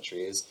stuck in the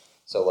trees.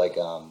 So like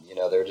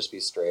there would just be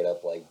straight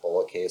up like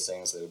bullet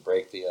casings. They would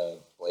break the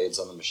blades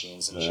on the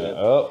machines and shit.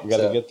 Oh, we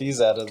gotta get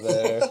these out of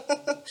there.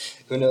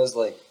 Who knows?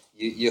 Like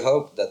you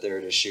hope that they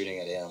were just shooting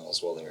at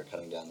animals while they were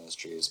cutting down those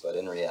trees, but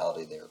in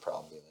reality, they were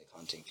probably like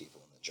hunting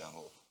people in the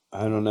jungle.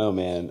 I don't know,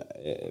 man,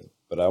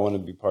 but I want to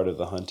be part of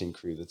the hunting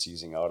crew that's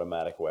using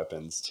automatic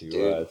weapons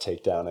to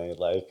take down a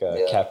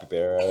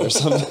capybara or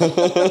something.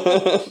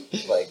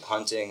 Like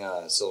hunting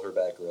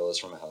silverback gorillas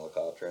from a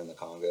helicopter in the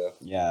Congo.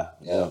 Yeah,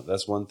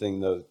 that's one thing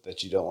though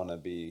that you don't want to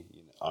be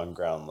on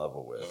ground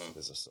level with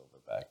is a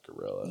silverback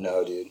gorilla.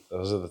 No, dude.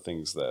 Those are the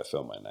things that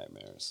fill my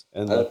nightmares.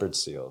 And leopard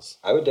seals.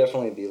 I would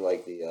definitely be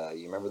like the.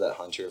 You remember that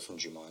hunter from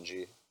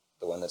Jumanji?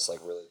 The one that's like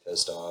really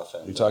pissed off.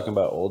 And, you're talking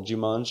about old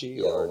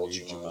Jumanji or old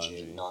new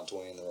Jumanji, not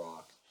Dwayne the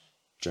Rock.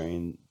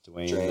 Dwayne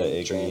the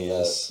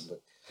igneous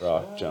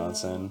Rock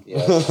Johnson.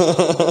 Yeah.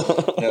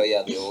 No,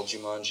 yeah, the old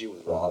Jumanji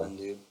with Robin,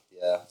 dude.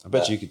 Yeah. I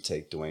bet you could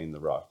take Dwayne the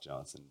Rock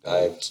Johnson down.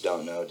 I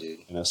don't know,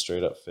 dude. In a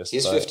straight up fist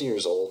He's fight. 50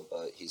 years old,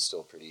 but he's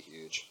still pretty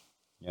huge.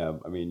 Yeah,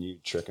 I mean, you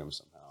trick him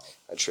somehow.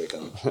 I trick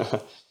him.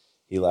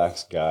 He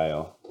lacks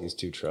guile. He's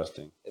too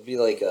trusting. It'd be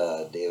like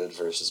David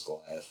versus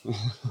Goliath. I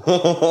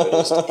would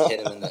just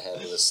hit him in the head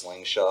with a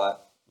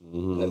slingshot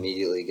and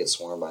immediately get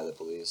swarmed by the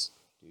police.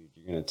 Dude,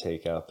 you're going to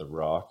take out the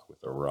Rock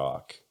with a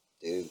rock.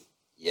 Dude,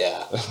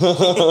 yeah. And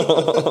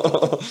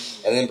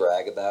then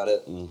brag about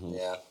it. Mm-hmm.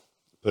 Yeah.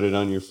 Put it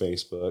on your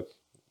Facebook.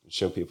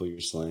 Show people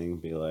you're slaying.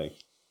 Be like,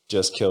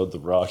 just killed the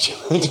Rock.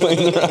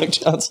 Dwayne the Rock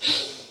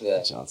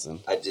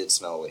Johnson. I did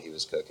smell what he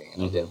was cooking,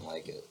 and I didn't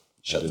like it.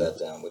 Shut that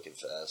down wicked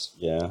fast.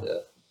 Yeah.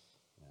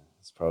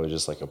 It's probably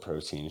just like a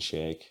protein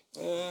shake.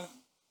 Yeah.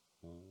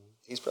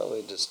 He's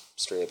probably just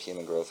straight up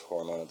human growth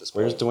hormone at this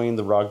point. Where's Dwayne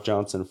the Rock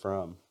Johnson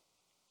from?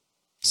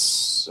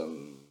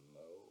 Samoa.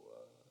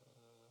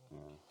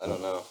 I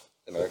don't know.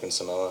 American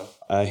Samoa.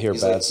 I hear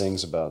bad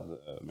things about the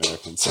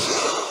Americans.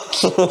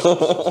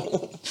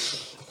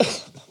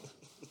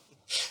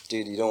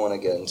 Dude, you don't want to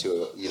get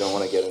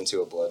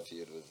into a blood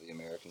feud with the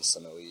American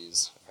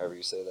Samoans, however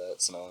you say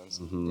that, Samoans.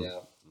 Mm-hmm.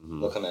 Yeah. Mm-hmm.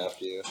 They'll come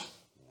after you.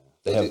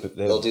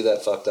 They'll do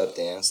that fucked up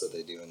dance that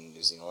they do in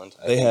New Zealand.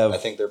 I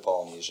think they're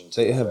Polynesian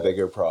too. They have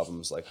bigger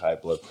problems like high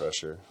blood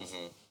pressure.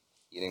 Mm-hmm.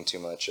 Eating too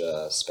much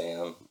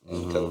Spam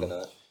and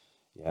coconut.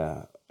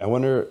 Yeah. I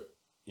wonder,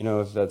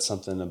 if that's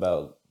something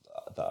about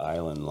the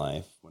island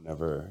life.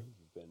 Whenever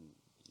you've been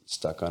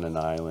stuck on an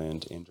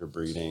island,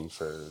 interbreeding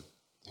for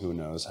who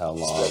knows how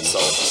long.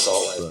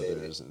 Salt life,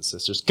 brothers baby. And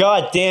sisters.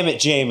 God damn it,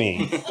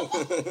 Jamie!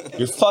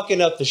 You're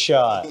fucking up the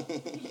shot.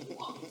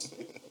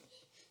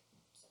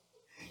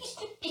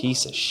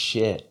 Piece of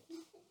shit.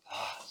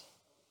 God.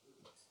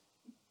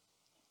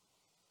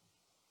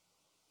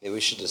 Maybe we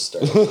should just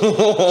start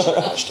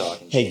trash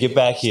talking. Hey, get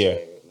back here.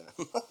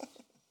 Yeah.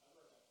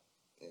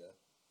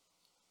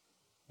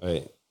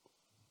 Wait.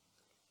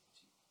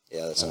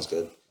 Yeah, that sounds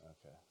good.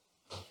 Okay.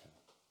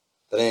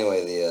 But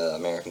anyway, the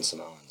American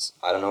Samoans.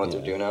 I don't know what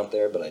they're doing out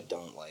there, but I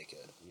don't like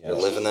it. Yeah.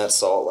 They're living that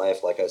salt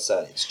life. Like I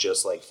said, it's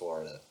just like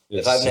Florida.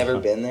 If I've never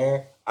been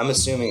there, I'm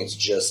assuming it's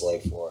just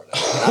like Florida.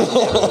 And I've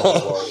never been to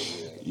Florida either.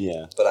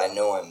 Yeah. But I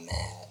know I'm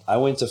mad. I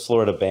went to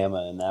Florida,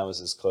 Bama, and that was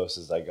as close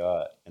as I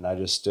got. And I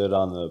just stood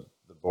on the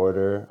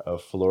border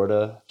of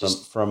Florida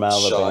from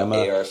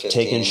Alabama,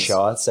 taking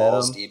shots at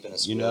them. Deep in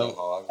a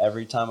hog.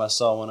 Every time I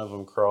saw one of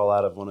them crawl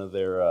out of one of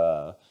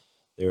their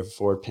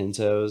Ford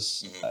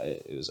Pintos,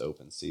 it was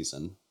open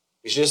season.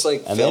 It's just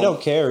like, and they don't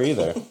care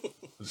either.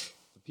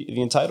 The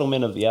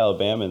entitlement of the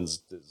Alabamans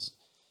is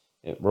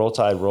roll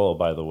tide roll.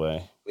 By the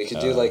way, we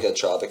could do like a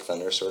Tropic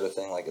Thunder sort of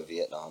thing, like a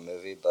Vietnam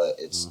movie, but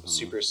it's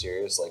super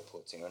serious, like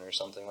Platoon or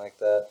something like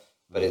that.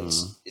 But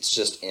it's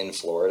just in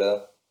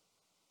Florida,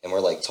 and we're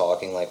like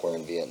talking like we're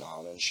in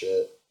Vietnam and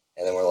shit,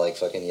 and then we're like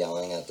fucking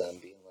yelling at them,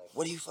 being like,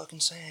 what are you fucking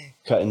saying?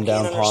 Cutting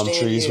down palm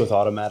trees with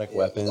automatic With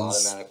weapons.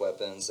 automatic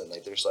weapons, and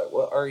like they're just like,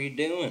 what are you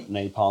doing?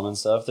 Napalm and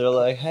stuff. They're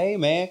like, hey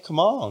man, come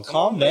on,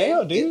 calm down,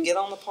 man. dude. Get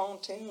on the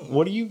pontoon.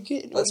 What are you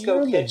getting? Let's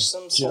go catch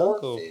some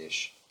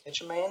swordfish.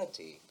 Catch a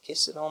manatee.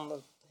 Kiss it on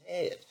the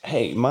head.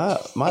 Hey, my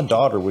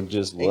daughter would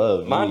just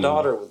love. My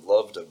daughter would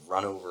love to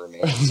run over a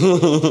manatee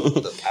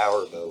with a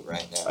power boat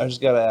right now. I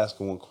just gotta ask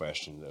one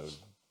question though.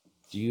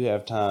 Do you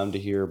have time to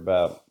hear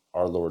about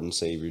our Lord and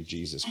Savior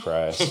Jesus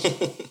Christ?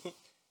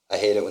 I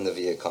hate it when the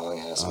Viet Cong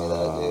asks me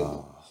that,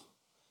 dude.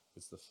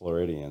 It's the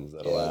Floridians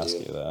that'll ask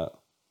you that.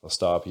 They'll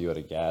stop you at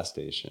a gas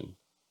station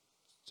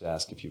to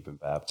ask if you've been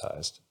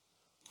baptized.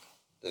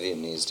 The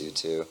Vietnamese do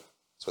too.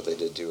 That's what they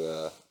did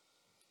to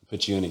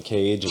put you in a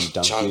cage and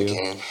dunk John you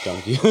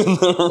McCain. In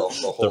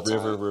the time.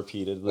 river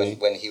repeatedly.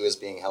 When he was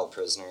being held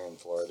prisoner in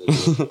Florida,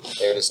 dude,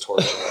 they were just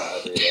torturing him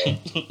every day.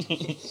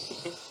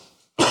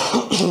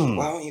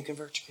 Why don't you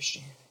convert to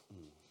Christianity?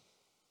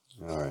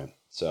 All right.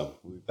 So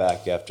we'll be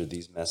back after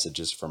these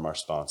messages from our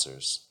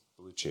sponsors.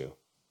 Blue Chew.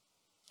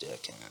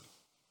 Dick in.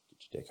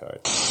 Get your dick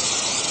hard.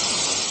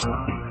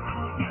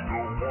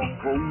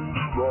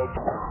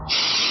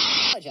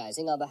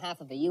 Apologizing on behalf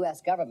of the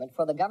U.S. government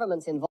for the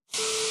government's involvement.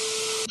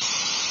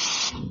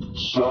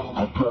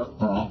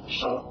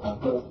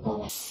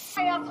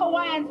 Us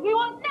Hawaiians, we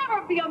will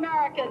never be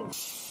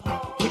Americans.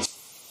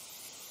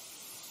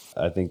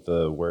 I think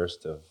the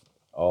worst of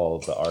all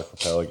the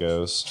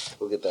archipelagos.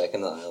 We'll get back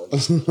in the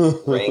islands.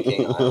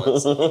 Ranking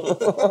islands.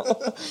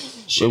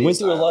 We went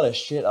through a lot of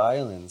shit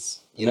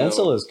islands.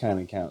 Peninsulas kind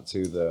of count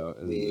too, though,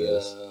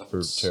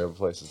 for terrible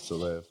places to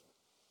live.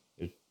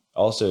 It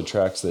also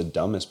attracts the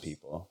dumbest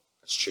people.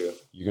 That's true.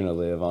 You're going to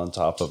live on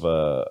top of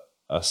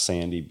a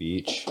sandy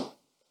beach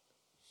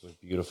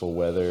with beautiful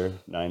weather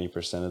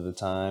 90% of the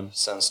time.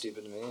 Sounds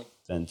stupid to me.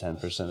 Then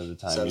 10% of the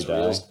time Sounds you die.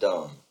 real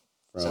dumb.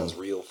 Sounds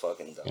real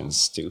fucking dumb. And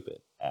stupid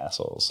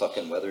assholes.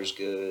 Fucking weather's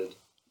good.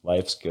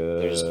 Life's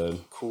good. There's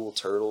cool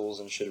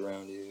turtles and shit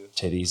around you.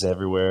 Titties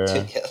everywhere.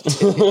 I think that,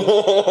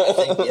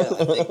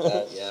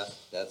 yeah.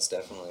 That's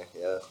definitely,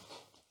 yeah.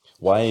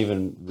 Why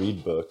even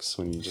read books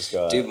when you just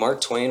got... Dude,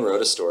 Mark Twain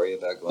wrote a story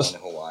about going to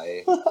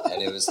Hawaii,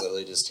 and it was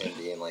literally just him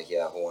being like,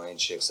 yeah, Hawaiian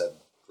chicks have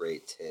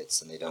great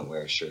tits, and they don't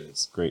wear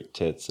shirts. Great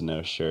tits and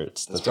no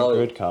shirts. That's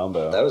probably a good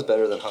combo. That was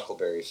better than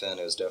Huckleberry Finn.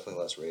 It was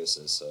definitely less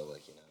racist, so,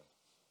 like, you know,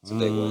 it's a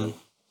big win.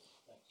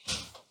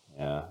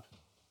 Yeah.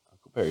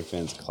 Huckleberry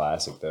Finn's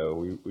classic,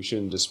 though. We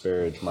shouldn't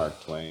disparage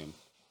Mark Twain.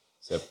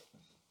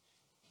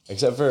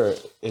 Except for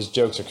his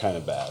jokes are kind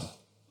of bad.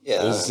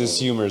 Yeah. His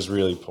humor is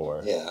really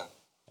poor. Yeah.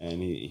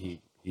 And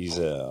he's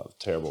a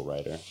terrible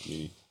writer.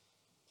 He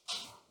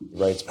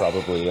writes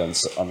probably on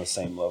the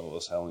same level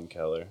as Helen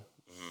Keller.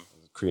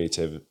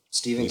 Creative.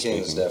 Stephen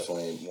King is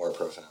definitely more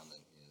profound than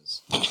he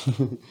is.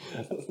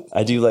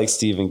 I do like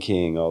Stephen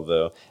King,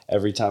 although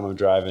every time I'm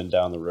driving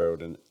down the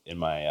road in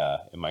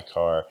my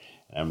car,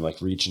 and I'm like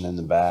reaching in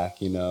the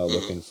back,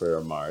 looking for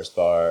a Mars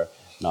bar,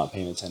 not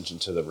paying attention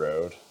to the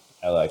road,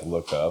 I like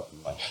look up and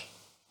I'm like,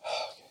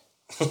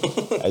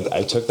 okay.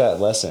 I took that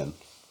lesson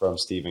from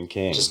Stephen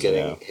King. Just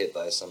getting hit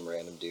by some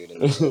random dude.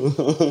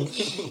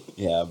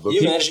 Yeah, but can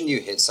you imagine you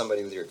hit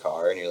somebody with your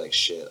car and you're like,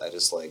 shit, I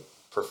just like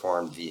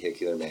performed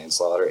vehicular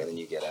manslaughter, and then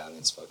you get out and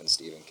it's fucking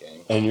Stephen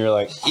King. And you're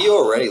like... He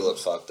already looked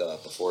fucked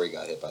up before he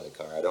got hit by the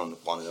car. I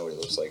don't want to know what he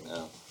looks like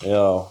now.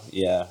 Oh,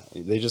 yeah.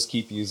 They just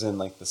keep using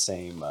like the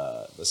same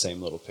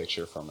little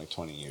picture from like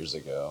 20 years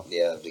ago.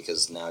 Yeah,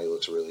 because now he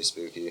looks really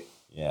spooky.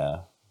 Yeah.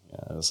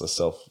 There's a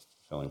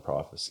self-fulfilling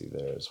prophecy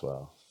there as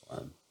well.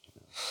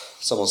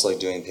 It's almost like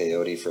doing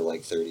peyote for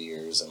like 30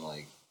 years and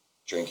like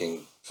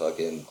drinking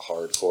fucking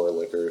hardcore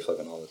liquor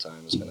fucking all the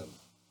time is going to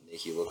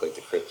make you look like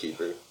the Crypt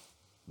Keeper.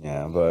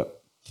 Yeah,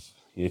 but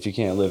if you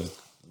can't live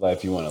the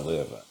life you want to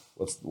live,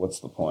 what's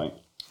the point?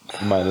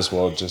 You might as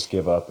well just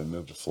give up and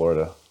move to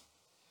Florida.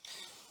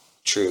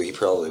 True, he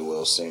probably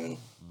will soon.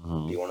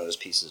 Be one of those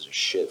pieces of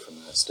shit from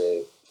that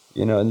state.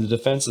 In the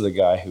defense of the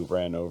guy who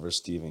ran over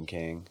Stephen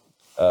King,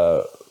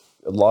 a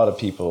lot of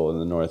people in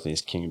the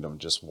Northeast Kingdom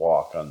just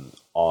walk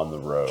on the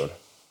road.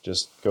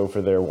 Just go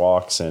for their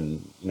walks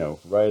and,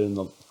 right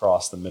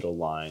across the middle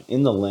line,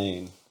 in the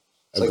lane,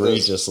 it's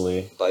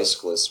egregiously. Like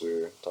bicyclists we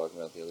were talking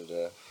about the other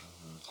day.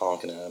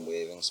 Honking at him,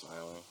 waving,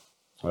 smiling.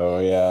 Oh,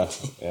 yeah.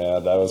 Yeah,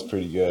 that was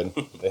pretty good.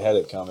 They had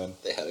it coming.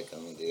 They had it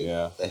coming, dude.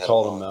 Yeah. They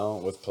called him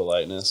out with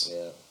politeness.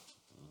 Yeah.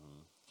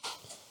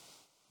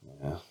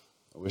 Yeah.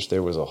 I wish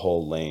there was a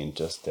whole lane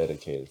just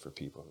dedicated for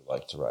people who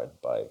like to ride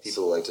bikes.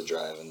 People who like to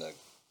drive into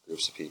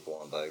groups of people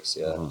on bikes,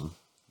 yeah.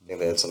 I think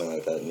they had something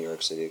like that in New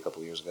York City a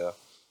couple years ago.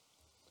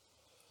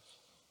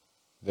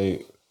 I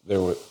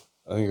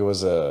think it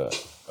was a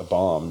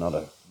bomb, not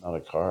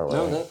a car. Right?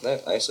 No,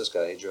 that ISIS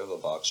guy, he drove a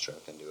box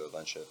truck into a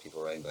bunch of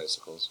people riding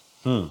bicycles.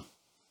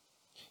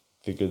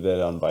 Figured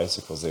that on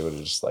bicycles they would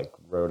have just like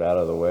rode out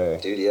of the way.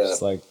 Dude, yeah.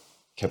 Just like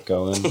kept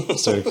going,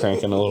 started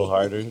cranking a little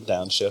harder,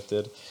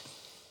 downshifted.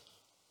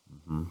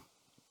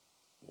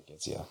 It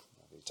gets you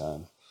every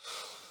time.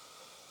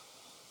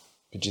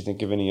 Could you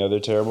think of any other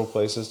terrible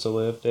places to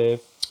live,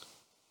 Dave?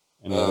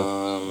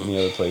 Any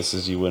other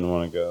places you wouldn't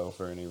want to go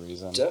for any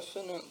reason?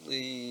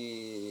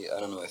 Definitely, I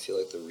don't know. I feel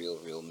like the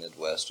real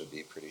Midwest would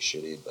be pretty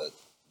shitty, but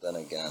then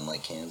again,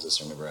 like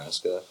Kansas or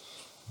Nebraska.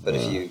 But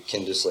if you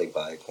can just like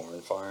buy a corn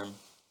farm,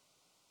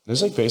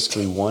 There's like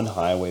basically one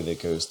highway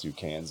that goes through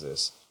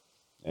Kansas,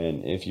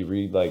 and if you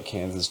read like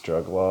Kansas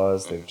drug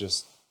laws, they've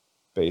just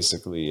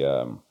basically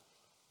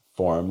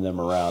formed them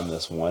around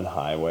this one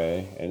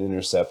highway and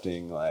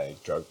intercepting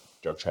like drug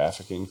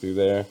trafficking through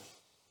there.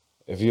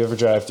 If you ever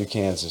drive through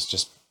Kansas,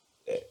 just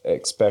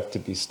expect to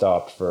be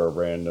stopped for a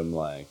random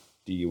like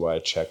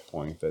DUI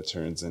checkpoint that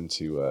turns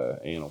into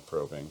anal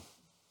probing.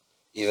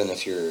 even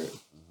if you're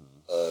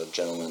a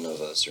gentleman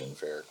of a certain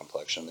fair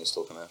complexion, they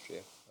still come after you.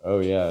 Oh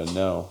yeah,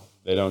 no,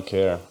 they don't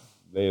care.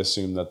 They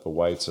assume that the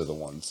whites are the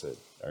ones that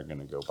are going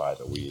to go buy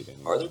the weed.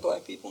 Anyway. Are there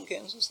black people in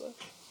Kansas though?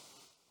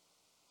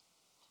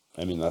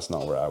 I mean, that's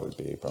not where I would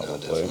be,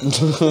 probably.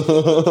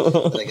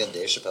 No, I guess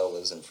Dave Chappelle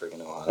lives in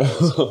freaking Ohio.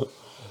 So.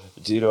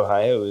 Dude,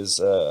 Ohio is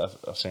a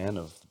fan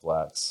of the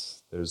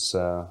blacks. There's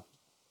a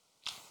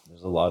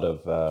lot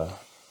of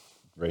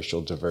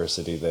racial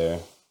diversity there.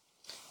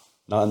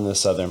 Not in the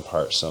southern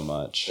part so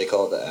much. They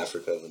call it the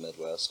Africa of the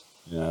Midwest.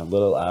 Yeah,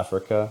 little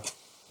Africa,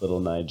 little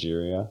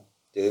Nigeria.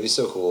 Dude, it'd be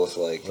so cool if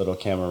like little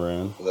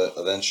Cameroon.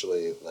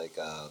 Eventually, like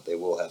they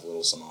will have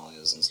little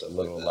Somalias and stuff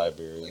little like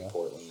that. Liberia. Like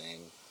Portland,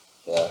 Maine.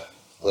 Yeah,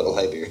 little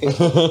Liberia.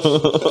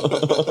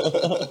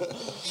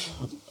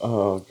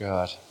 Oh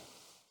God.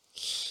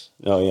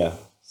 Oh yeah.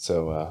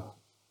 So.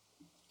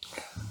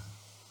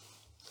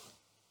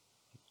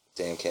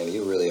 Damn, Cam,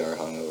 you really are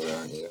hungover,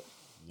 aren't you?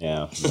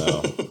 Yeah.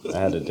 No. I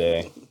had a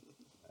day.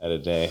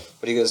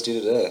 What do you guys do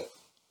today?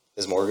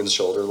 Is Morgan's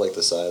shoulder like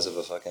the size of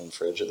a fucking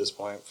fridge at this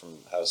point from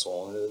how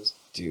swollen it is?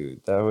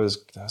 Dude, that was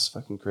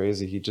fucking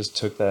crazy. He just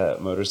took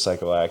that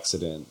motorcycle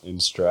accident in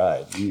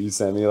stride. You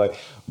sent me like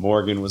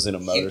Morgan was in a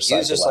motorcycle. He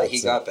was just like,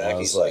 accident. he got back.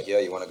 He's like, yeah,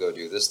 you want to go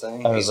do this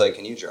thing? He's like,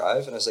 can you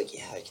drive? And I was like,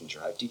 yeah, I can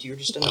drive. Dude, you're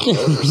just in a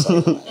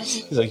motorcycle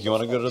accident. He's like, you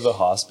want to go to the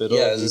hospital?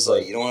 Yeah, he's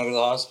like, you don't want to go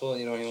to the hospital?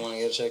 You don't even want to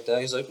get checked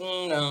out? He's like,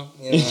 no.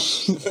 You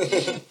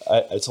know?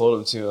 I told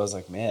him too. I was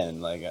like,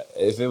 man, like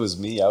if it was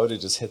me, I would have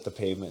just hit the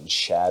pavement and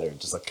shattered,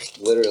 just like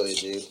literally,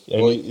 dude.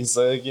 And well, he's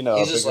like, you know,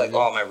 he's just like,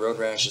 oh, my road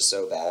rash is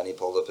so bad. And he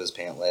pulled up his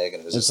pant leg,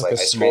 and it was just like I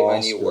scraped my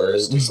knee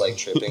worse, just like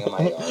tripping on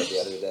my yard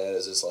the other day. It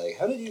was just like,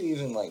 how did you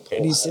even like? Pull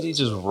and he said he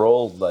just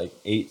rolled like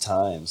 8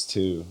 times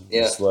too.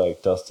 Yeah, just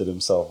like dusted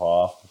himself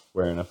off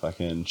wearing a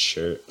fucking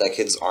shirt. That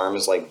kid's arm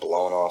is like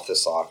blown off the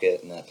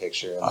socket in that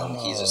picture, and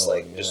then he's just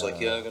like,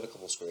 yeah, I got a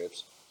couple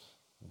scrapes.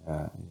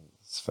 Yeah,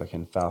 he's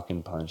fucking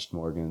falcon punched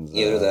Morgan's.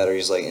 Either that, or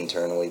he's like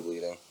internally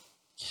bleeding.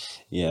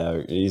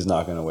 Yeah, he's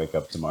not gonna wake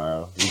up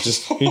tomorrow. He's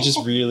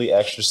just really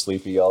extra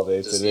sleepy all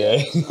day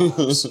today. Yeah, oh,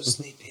 I'm so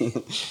sleepy.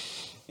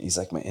 He's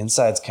like, my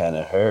insides kind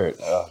of hurt.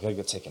 Oh, I gotta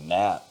go take a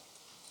nap.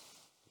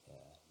 Yeah,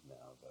 no,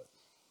 but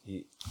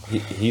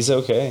he's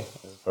okay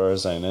as far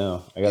as I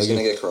know. He's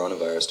gonna get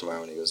coronavirus tomorrow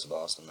when he goes to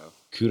Boston, though.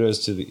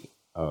 Kudos to the.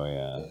 Oh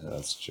yeah,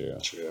 that's true.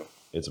 True.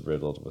 It's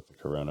riddled with the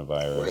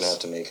coronavirus. We're gonna have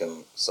to make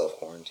him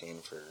self-quarantine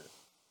for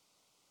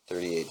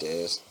 38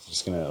 days. He's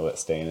just gonna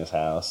stay in his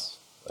house.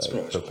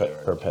 Like,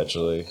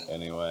 perpetually,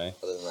 anyway.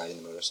 Other than riding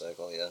the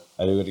motorcycle, yeah.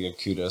 I do want to give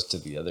kudos to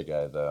the other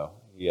guy, though.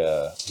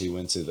 He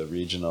went to the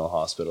regional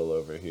hospital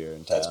over here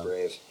in town. That's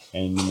brave.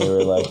 And they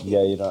were like,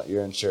 yeah,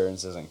 your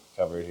insurance isn't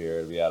covered here.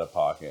 It'd be out of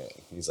pocket.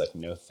 He's like,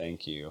 no,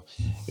 thank you.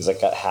 He's like,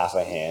 got half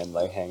a hand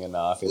like hanging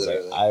off. He's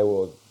Literally. like, I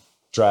will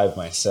drive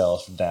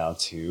myself down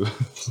to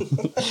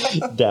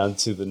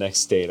the next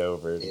state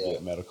over to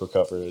get medical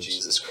coverage.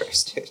 Jesus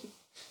Christ, dude.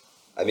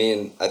 I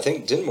mean, I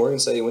think, didn't Morgan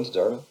say he went to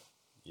Dartmouth?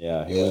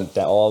 Yeah, went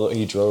down,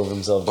 he drove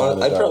himself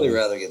down. I'd probably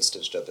rather get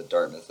stitched up at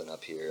Dartmouth than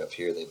up here. Up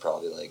here, they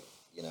probably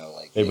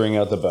they bring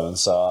out the bone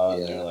saw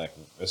and they're like,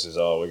 "This is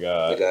all we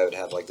got." The guy would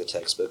have like the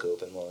textbook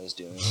open while he's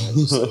doing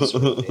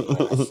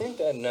it. I think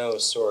I know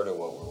sort of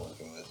what we're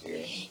working with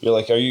here. You're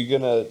like, are you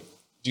gonna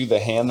do the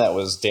hand that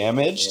was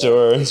damaged,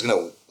 or he's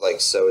gonna like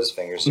sew his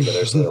fingers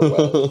together so they're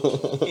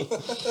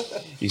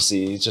wet? You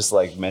see, he's just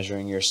like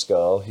measuring your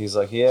skull. He's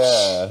like,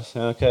 yeah,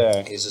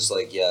 okay. He's just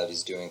like, yeah,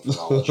 he's doing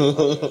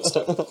phonology and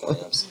stuff with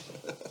clamps.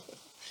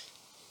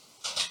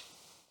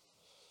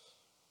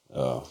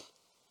 Oh,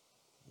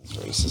 those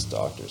racist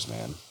doctors,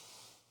 man.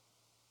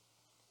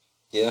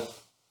 Yeah.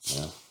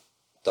 Yeah.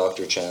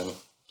 Dr. Chen,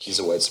 he's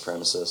a white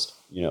supremacist.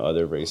 You know,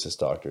 other racist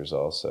doctors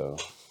also.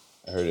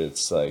 I heard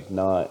it's like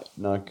not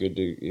good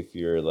to, if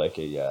you're like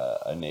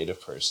a native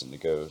person, to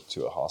go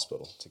to a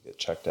hospital to get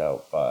checked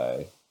out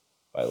by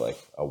like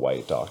a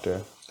white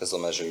doctor, because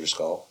they'll measure your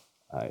skull.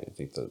 I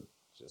think they'll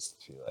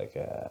just be like,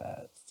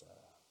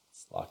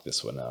 let's lock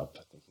this one up.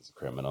 I think he's a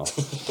criminal.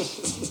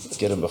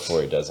 Get him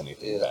before he does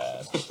anything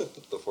bad.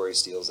 Before he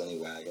steals any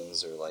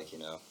wagons or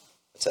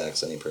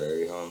attacks any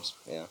prairie homes.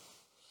 Yeah.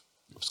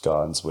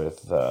 Absconds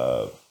with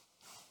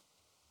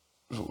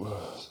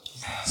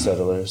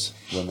settlers,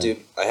 women. Dude,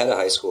 I had a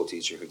high school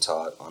teacher who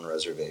taught on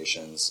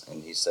reservations,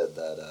 and he said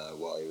that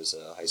while he was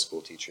a high school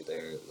teacher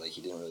there, like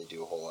he didn't really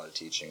do a whole lot of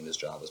teaching, and his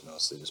job was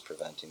mostly just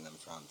preventing them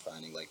from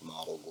finding like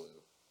model glue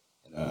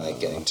and like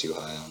getting too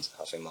high on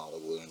huffing model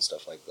glue and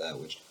stuff like that,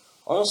 which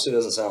honestly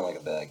doesn't sound like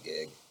a bad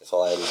gig. If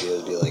all I had to do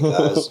was be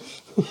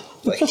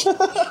like,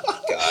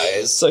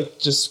 guys, It's like,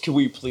 just can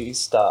we please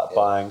stop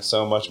buying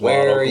so much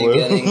where model are glue? you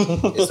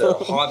getting? Is there a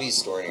hobby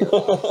store nearby?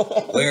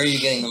 Where are you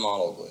getting the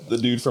model glue? The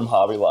dude from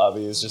Hobby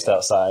Lobby is just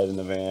outside in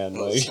the van.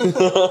 Like,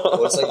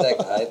 Well, it's like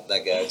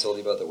that guy I told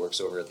you about that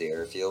works over at the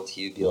airfield.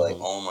 He'd be like,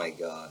 "Oh my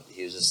god,"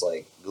 he was just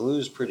like,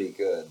 "Glue's pretty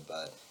good,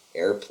 but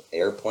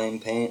airplane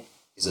paint."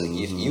 He's like,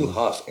 "If you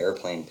huff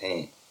airplane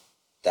paint,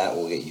 that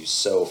will get you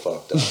so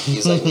fucked up."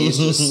 He's like, "We used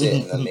to just sit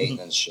in the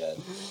maintenance shed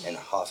and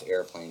huff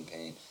airplane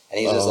paint." And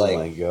he's just like,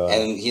 my God.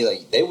 and he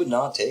like, they would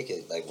not take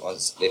it. Like,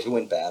 once if it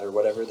went bad or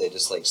whatever, they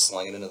just like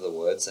slung it into the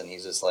woods. And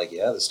he's just like,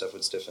 yeah, this stuff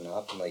would stiffen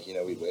up, and like,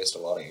 we'd waste a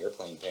lot of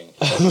airplane paint.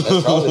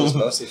 That's probably just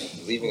mostly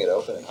leaving it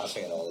open and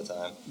huffing it all the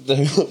time.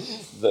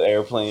 the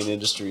airplane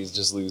industry is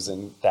just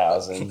losing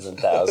thousands and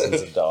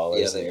thousands of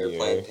dollars. Yeah, the a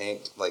airplane year.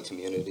 paint like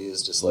community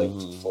is just like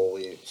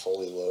fully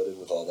loaded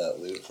with all that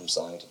loot from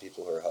selling to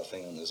people who are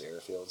huffing on those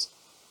airfields.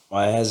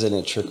 Why hasn't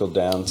it trickled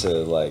down to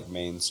like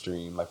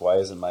mainstream? Like, why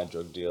isn't my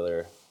drug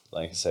dealer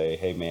like say,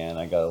 "Hey man,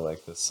 I got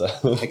like this. I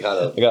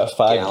got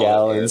 5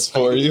 gallons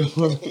for you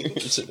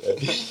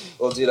today."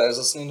 Well, dude, I was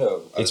listening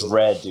to. It's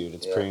red, dude.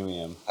 It's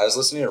premium. I was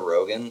listening to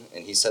Rogan,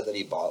 and he said that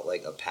he bought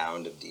like a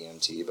pound of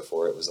DMT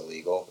before it was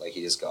illegal. Like,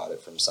 he just got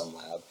it from some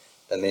lab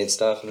that made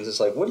stuff, and it's just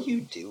like, what do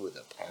you do with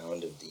a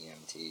pound of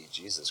DMT?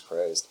 Jesus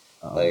Christ!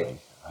 Oh Like,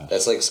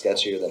 that's like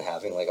sketchier than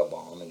having like a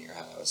bomb in your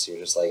house. You're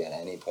just like, at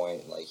any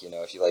point, like,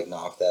 if you like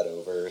knock that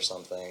over or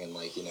something, and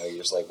like, you're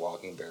just like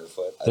walking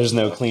barefoot. There's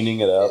no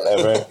cleaning it up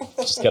ever.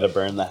 Just gotta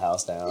burn the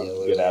house down.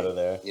 Get out of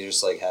there. You're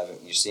just like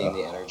you're seeing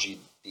the energy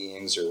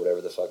beings or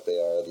whatever the fuck they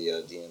are,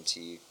 the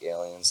DMT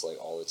aliens, like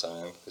all the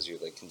time, because you're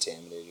like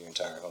contaminated your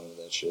entire home with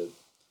that shit.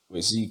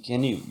 Wait, so you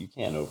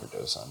can't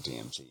overdose on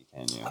DMT,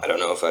 can you? I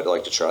don't know if I'd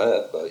like to try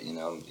it, but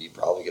you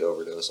probably could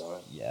overdose on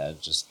it. Yeah,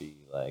 it'd just be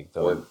like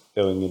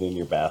throwing it in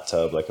your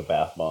bathtub like a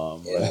bath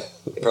bomb. Yeah,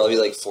 it'd probably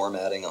be like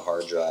formatting a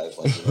hard drive,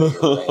 like your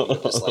brain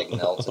would just like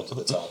melt into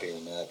the top of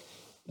your neck.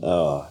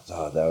 Oh,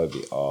 that would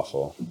be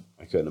awful.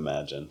 I couldn't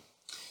imagine.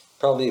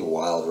 Probably a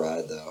wild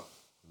ride though.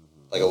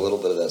 Like, a little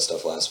bit of that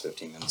stuff lasts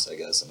 15 minutes, I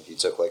guess, and if you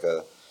took like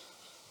a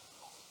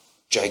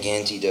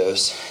gigantic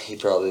dose,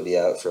 you'd probably be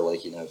out for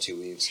like 2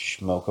 weeks.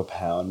 Smoke a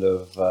pound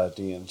of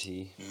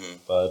DMT,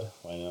 bud.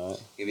 Why not?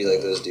 You'd be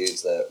like those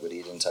dudes that would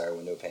eat entire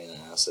window pane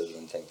and acid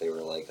and think they were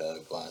like a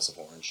glass of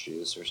orange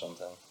juice or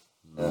something.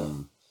 Yeah.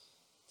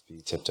 Be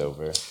tipped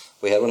over.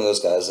 We had one of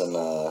those guys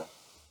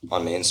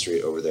on Main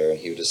Street over there, and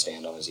he would just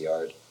stand on his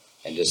yard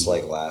and just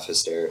like laugh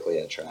hysterically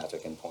at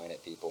traffic and point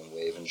at people and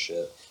wave and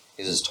shit.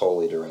 He's just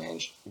totally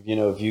deranged.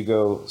 If you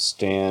go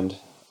stand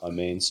on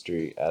Main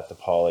Street at the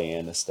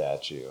Pollyanna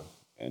statue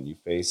and you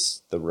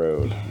face the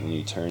road and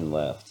you turn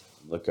left,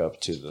 look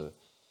up to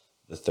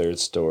the third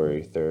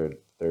story, third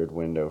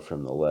window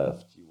from the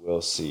left, you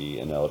will see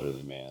an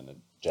elderly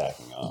man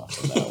jacking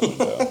off in that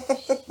window.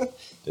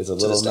 There's a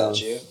little known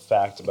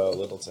fact about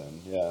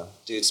Littleton. Yeah,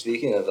 dude.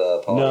 Speaking of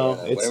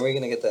Pollyanna, when are we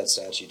gonna get that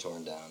statue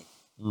torn down?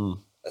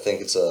 I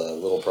think it's a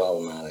little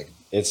problematic.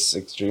 It's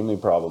extremely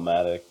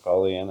problematic.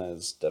 Pollyanna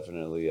is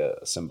definitely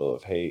a symbol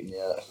of hate.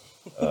 Yeah.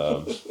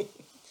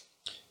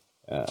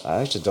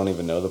 I actually don't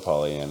even know the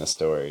Pollyanna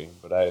story,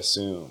 but I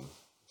assume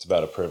it's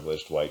about a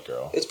privileged white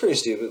girl. It's pretty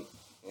stupid.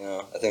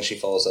 I think she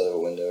falls out of a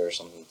window or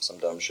some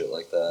dumb shit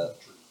like that.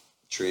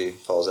 Tree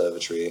falls out of a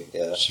tree.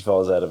 Yeah. She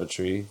falls out of a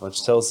tree. Why don't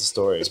you tell us the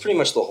story? It's pretty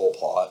much the whole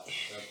plot.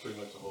 That's pretty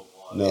much the whole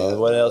plot. No, Yeah,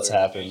 what else And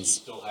happens?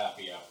 she's still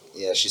happy afterwards.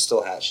 Yeah, she's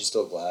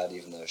still glad,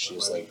 even though she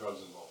was There might like be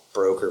drugs involved.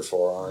 broke her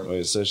forearm.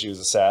 Wait, so she was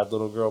a sad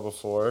little girl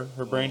before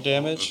her brain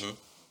damage? She was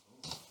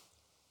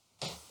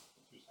happy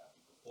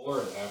before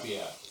and happy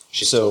after.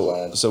 She's still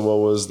glad. So what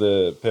was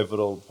the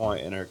pivotal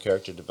point in her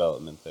character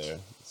development there? I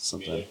mean,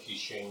 Something. she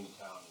shamed the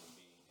town in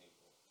being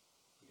hateful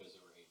because they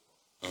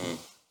were hateful.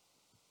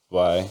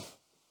 Why?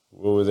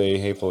 What were they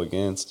hateful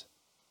against?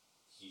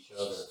 Each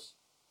other.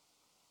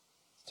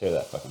 Tear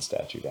that fucking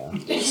statue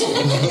down. It's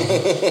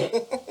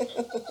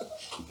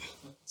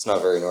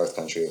not very North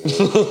Country.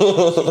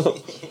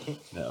 Really.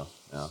 No.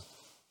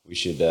 We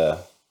should go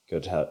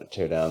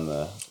tear down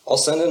the. I'll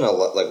send in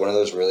one of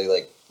those really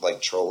like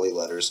trolly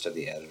letters to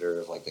the editor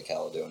of like the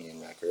Caledonian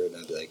Record, and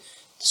I'd be like,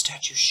 "The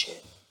statue's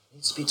shit. It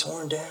needs to be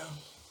torn down.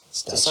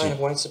 It's a sign of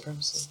white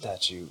supremacy."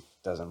 Statue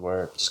doesn't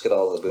work. Just get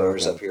all the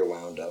boomers Broken. up here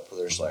wound up. Where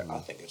they're just like, "I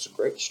think it's a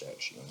great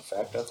statue. In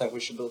fact, I think we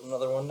should build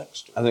another one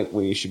next to it. I think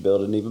we should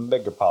build an even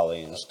bigger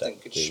Pollyanna I statue.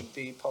 think it should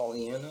be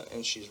Pollyanna,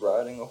 and she's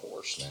riding a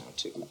horse now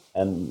too."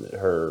 And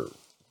her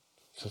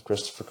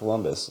Christopher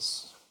Columbus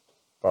is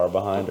far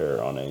behind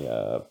her on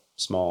a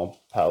small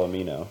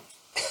palomino.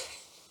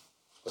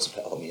 What's a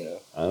palomino?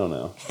 I don't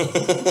know.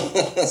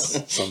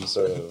 Some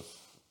sort of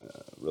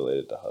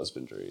related to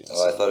husbandry.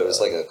 Oh, I thought it was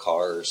like a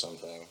car or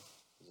something.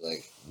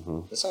 Like,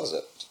 that sounds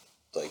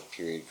like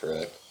period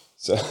correct.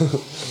 So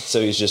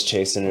he's just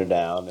chasing her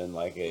down in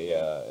like a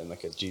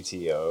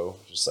GTO,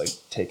 just like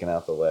taking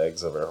out the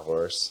legs of her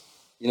horse.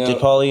 Did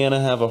Pollyanna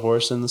have a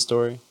horse in the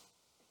story?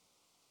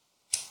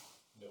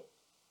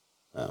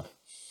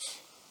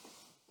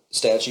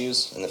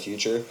 statues in the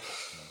future.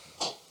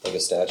 Like a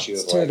statue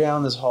Let's of tear like...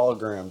 down this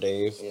hologram,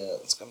 Dave. Yeah,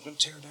 I'm going to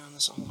tear down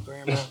this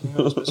hologram right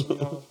now. It's pissing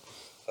me off.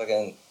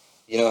 Fucking...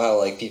 You know how,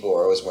 like, people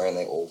are always wearing,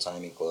 like,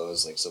 old-timey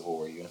clothes, like Civil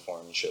War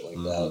uniform and shit like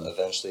that?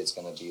 Eventually it's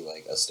going to be,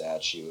 like, a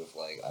statue of,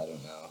 like, I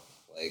don't know,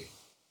 like,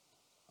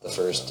 the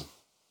first...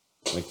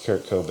 Like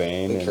Kurt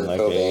Cobain. Like and Kurt like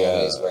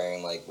Cobain, he's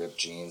wearing, like, ripped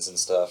jeans and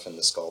stuff, and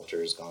the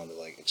sculptor has gone to,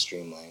 like,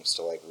 extreme lengths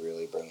to, like,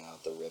 really bring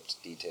out the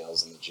ripped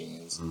details in the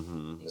jeans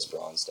in this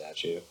bronze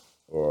statue.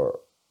 Or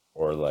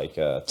like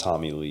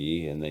Tommy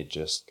Lee, and they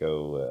just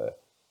go,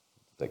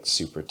 like,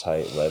 super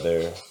tight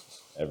leather...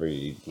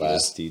 Every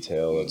last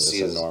detail of this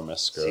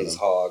enormous scrotum. See his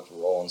hog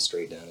rolling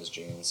straight down his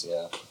jeans,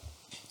 yeah.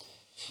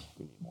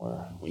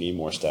 We need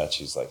more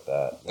statues like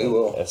that. We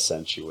will.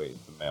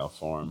 Accentuate the male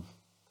form.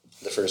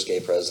 The first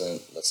gay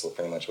president, that's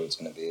pretty much what it's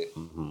going to be.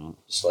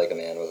 Just like a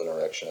man with an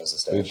erection as a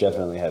statue. We've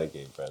definitely had a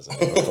gay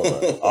president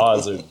before.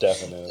 Odds are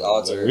definitely.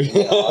 Odds are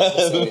definitely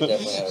had a gay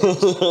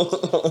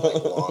president,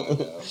 like, long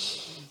ago.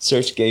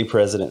 Search gay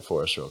president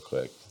for us real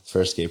quick.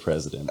 First gay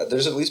president.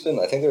 There's at least been,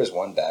 I think there was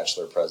one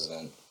bachelor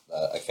president.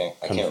 I can't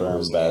remember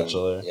his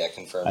bachelor. name. Yeah,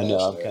 confirmed I know.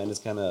 bachelor. I'm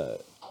kind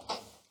of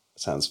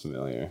sounds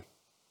familiar.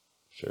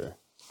 Sure.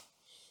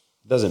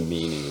 Doesn't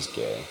mean he was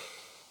gay.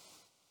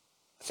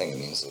 I think it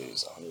means that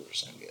he's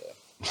 100% gay.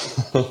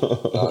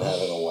 Not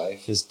having a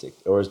wife. His dick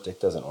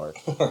doesn't work.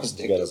 Or his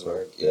dick doesn't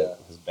work. Yeah.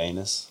 His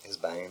banus. His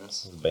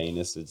banus. His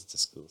banus is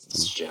disgusting.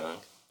 It's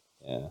junk.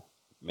 Yeah.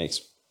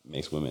 Makes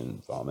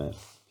women vomit.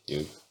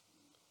 Puke.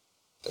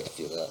 I can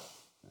feel that.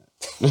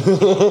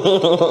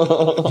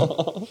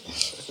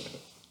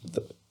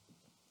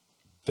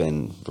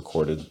 Been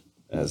recorded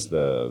as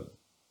the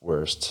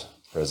worst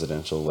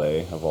presidential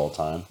lay of all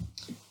time.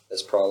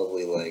 It's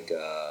probably like,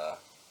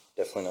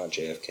 definitely not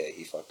JFK.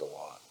 He fucked a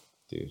lot.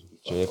 Dude,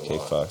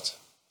 JFK fucked.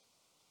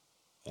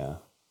 Yeah.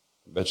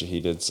 I bet you he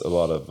did a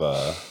lot of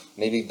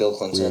maybe Bill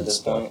Clinton weird at this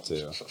stuff point.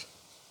 too.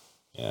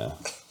 Yeah.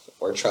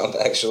 Or Trump,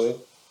 actually.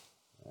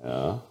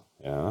 Yeah.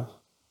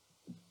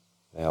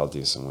 They all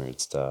do some weird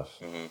stuff.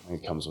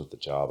 It comes with the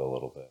job a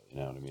little bit, you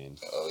know what I mean?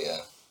 Oh, yeah.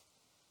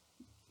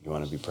 You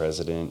want to be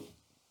president,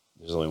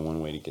 there's only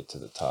one way to get to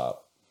the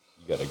top.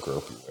 You got to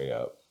grope your way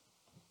up.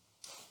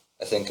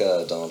 I think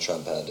Donald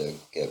Trump had to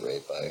get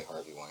raped by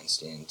Harvey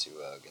Weinstein to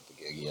get the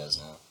gig he has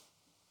now.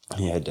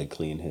 He had to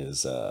clean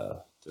his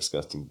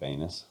disgusting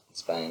banus.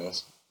 It's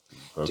banus.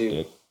 Broke Dude,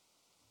 dick.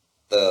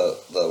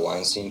 The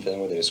Weinstein thing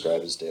where they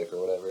describe his dick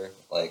or whatever,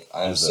 like,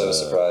 I'm As so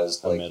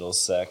surprised. A Like, middle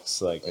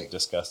sex, like a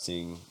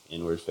disgusting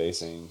inward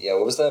facing. yeah,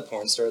 what was that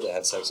porn star that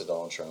had sex with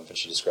Donald Trump and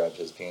she described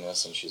his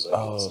penis and she's like,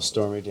 Oh,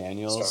 Stormy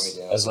Daniels. Stormy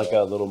Daniels, As like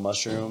yeah. a little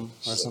mushroom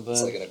or something.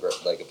 It's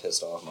like like a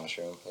pissed off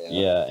mushroom. Yeah.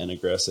 Yeah, and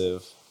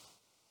aggressive.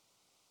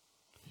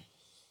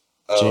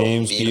 Oh,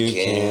 James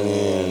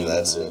Buchanan.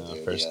 That's it,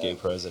 dude. First yeah. gay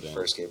president.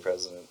 First gay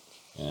president.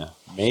 Yeah,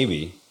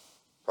 maybe.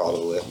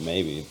 Probably.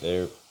 Maybe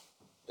They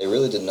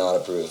really did not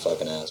approve of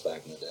fucking ass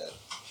back in the day.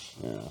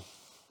 Yeah.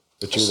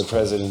 But you're the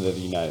president of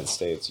the United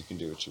States. You can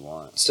do what you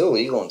want. It's still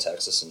legal in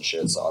Texas and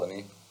shit,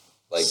 sodomy.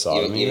 Like,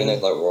 Sodomy? even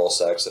if, like, oral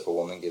sex, if a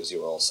woman gives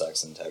you oral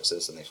sex in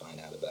Texas and they find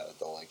out about it,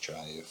 they'll, like,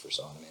 try you for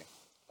sodomy.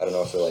 I don't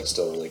know if they're, like,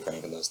 still really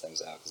cranking those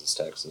things out because it's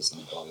Texas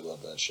and they probably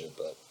love that shit,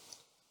 but...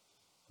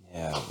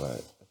 Yeah, but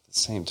at the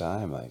same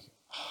time, like,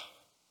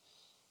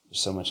 there's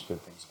so much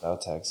good things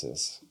about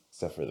Texas,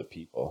 except for the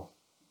people.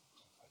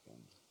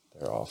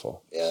 They're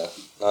awful. Yeah,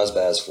 not as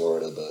bad as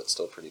Florida, but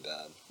still pretty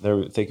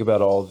bad. Think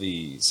about all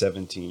the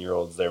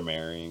 17-year-olds they're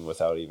marrying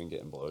without even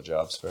getting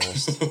blowjobs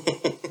first.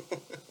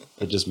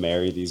 They just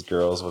marry these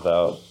girls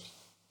without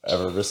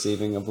ever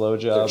receiving a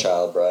blowjob. They're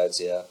child brides,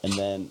 yeah. And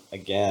then,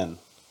 again,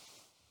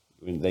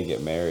 when they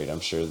get married,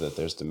 I'm sure that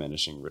there's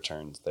diminishing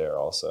returns there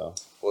also.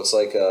 Well, it's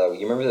like,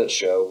 you remember that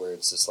show where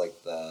it's just like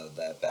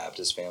that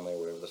Baptist family, or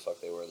whatever the fuck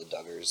they were, the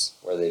Duggars,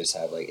 where they just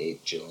had like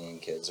 8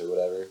 jillion kids or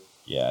whatever?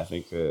 Yeah, I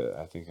think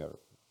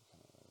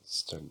it's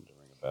starting to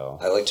ring a bell.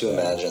 I like to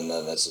imagine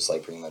that that's just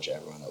like pretty much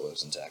everyone that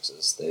lives in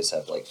Texas. They just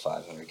have like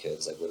 500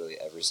 kids, like literally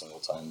every single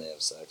time they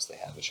have sex, they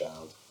have a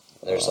child.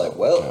 And they're just like,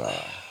 well,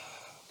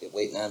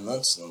 wait 9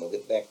 months and then we'll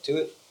get back to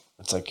it.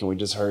 It's like, can we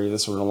just hurry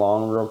this one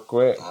along real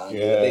quick? The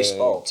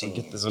baseball Can team. we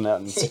get this one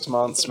out in 6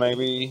 months,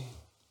 maybe?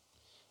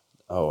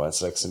 Oh,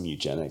 that's like some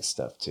eugenics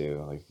stuff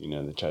too. Like, you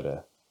know, they try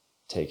to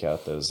take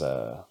out those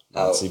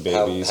Nazi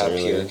babies how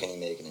earlier. pure can you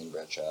make an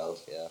inbred child?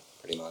 Yeah,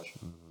 pretty much.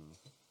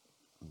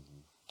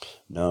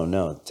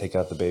 No, take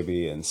out the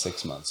baby in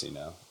 6 months, you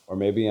know. Or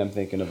maybe I'm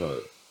thinking of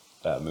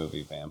that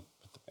movie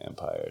with the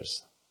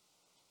vampires.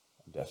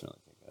 I'm definitely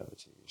thinking of a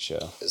TV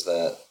show. Is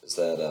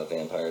that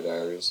Vampire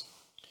Diaries?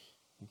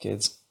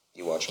 It's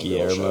You watch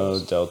Guillermo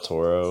del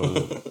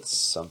Toro,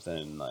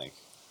 something like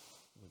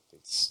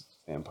it's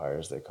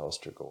vampires they call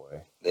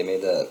Strigoi. They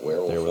made that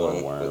werewolf They were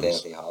little one with worms.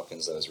 Anthony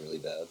Hopkins that was really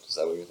bad. Is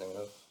that what you're thinking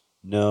of?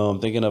 No, I'm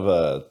thinking of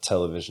a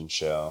television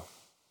show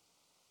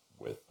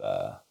with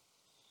oh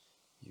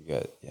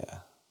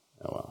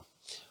well.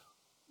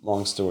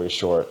 Long story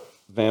short,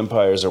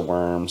 vampires are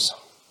worms.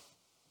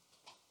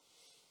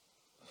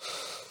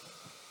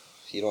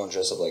 You don't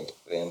dress up like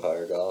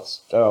vampire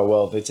goths. Oh,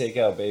 well, they take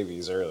out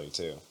babies early,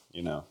 too,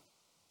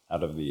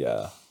 out of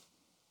the,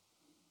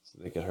 so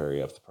they could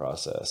hurry up the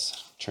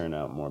process, churn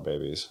out more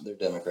babies. They're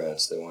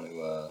Democrats. They want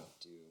to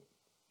do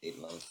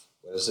 8-month,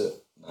 what is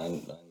it?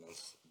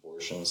 9-month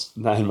abortions.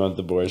 9-month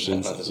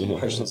abortions. 9-month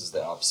abortions is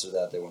the opposite of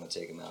that. They want to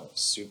take them out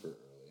super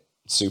early.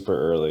 Super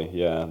early,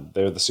 yeah.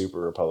 They're the super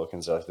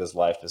Republicans. They're like,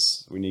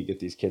 we need to get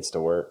these kids to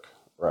work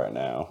right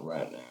now.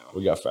 Right now.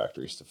 We got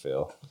factories to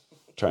fill.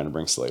 Trying to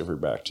bring slavery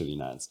back to the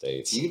United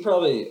States. You could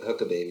probably hook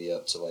a baby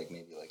up to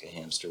maybe a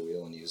hamster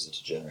wheel and use it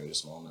to generate a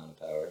small amount of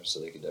power, so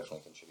they could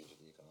definitely contribute to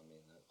the economy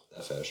in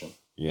that fashion.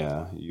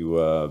 Yeah,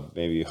 you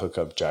maybe hook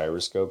up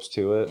gyroscopes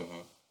to it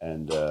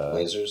and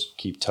lasers.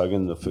 Keep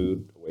tugging the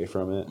food away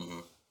from it,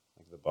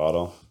 like the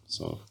bottle.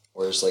 So,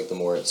 or just the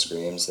more it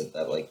screams,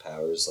 that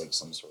powers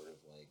some sort of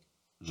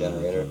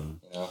generator,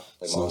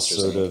 some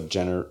Monsters sort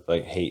Inc.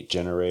 of hate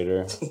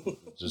generator,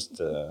 just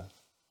to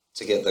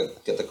get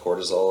the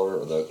cortisol or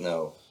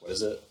what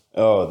is it?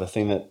 Oh, the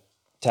thing that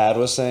Tad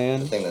was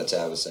saying. The thing that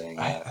Tad was saying.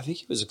 Yeah. I think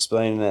he was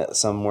explaining that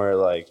somewhere.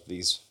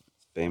 These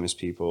famous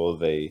people,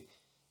 they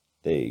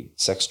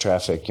sex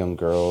traffic young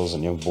girls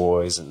and young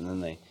boys, and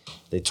then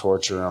they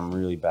torture them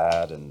really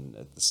bad,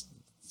 and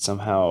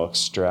somehow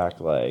extract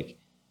out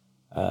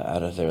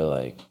of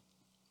their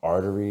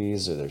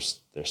arteries or their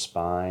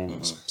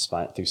spine,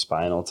 through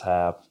spinal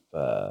tap,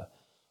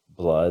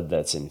 blood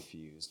that's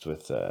infused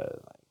with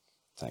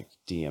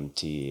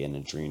DMT and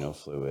adrenal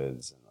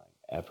fluids and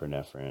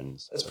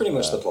epinephrine. That's pretty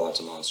much the plot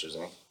to Monsters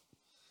Inc.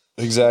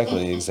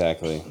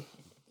 Exactly.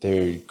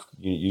 They're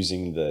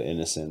using the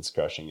innocence,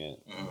 crushing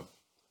it.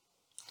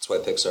 That's why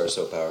Pixar is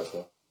so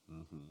powerful.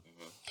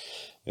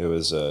 It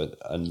was a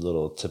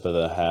little tip of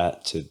the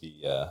hat to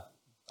the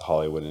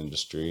Hollywood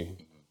industry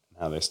and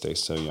how they stay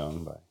so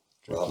young by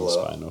drinking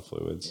spinal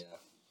fluids.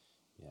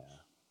 Yeah.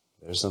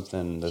 There's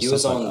something. He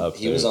was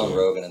on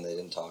Rogan, and they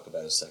didn't talk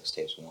about his sex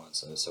tapes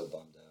once. I was so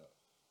bummed out.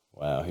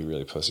 Wow, he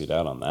really pussied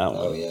out on that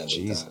one. Oh yeah,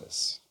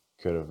 Jesus,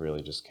 could have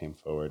really just came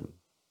forward. And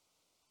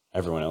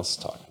everyone else is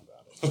talking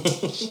about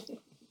it.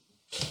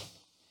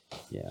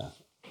 Yeah.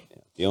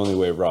 The only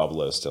way Rob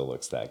Lowe still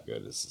looks that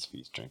good is if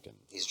he's drinking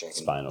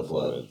spinal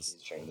fluids.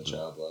 He's drinking the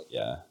child blood.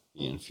 Yeah,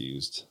 the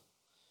infused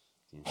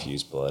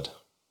blood.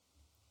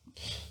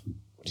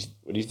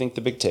 What do you think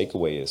the big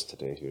takeaway is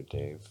today here,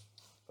 Dave?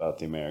 About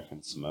the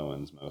American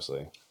Samoans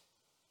mostly.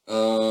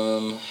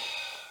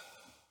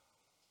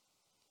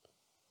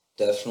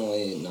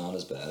 Definitely not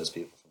as bad as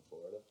people from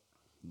Florida.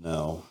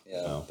 No.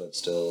 Yeah, no. but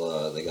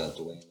still, they got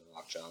Dwayne "The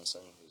Rock"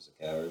 Johnson, who's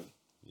a coward.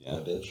 Yeah.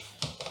 A bitch.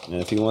 And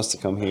if he wants to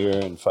come here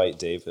and fight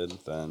David,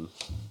 then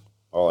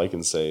all I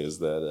can say is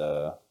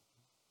that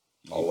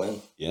I'll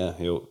win. Yeah,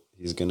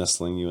 he's gonna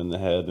sling you in the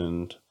head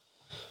and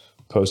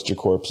post your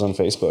corpse on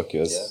Facebook.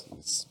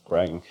 It's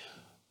bragging.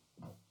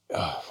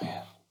 Oh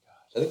man,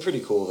 I think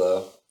pretty cool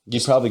though.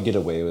 You'd probably get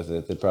away with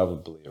it. They'd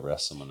probably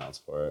arrest someone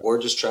else for it, or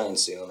just try and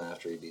sue him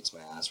after he beats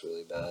my ass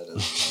really bad. And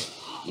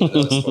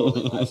it's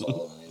totally my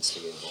fault, and I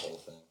instigated the whole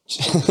thing.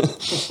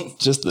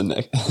 Just the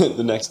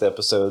next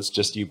episode is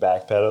just you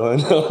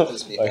backpedaling,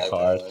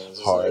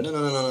 hard.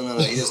 No.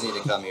 He doesn't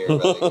need to come here.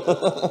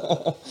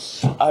 But,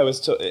 I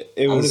was.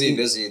 It was be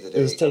busy the day.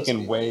 It was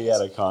taken way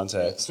out of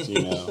context.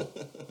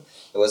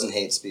 It wasn't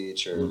hate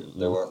speech, or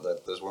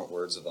those weren't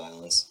words of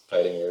violence,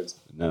 fighting words.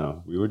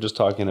 No, we were just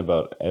talking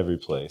about every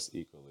place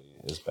equally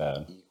as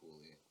bad.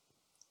 Equally,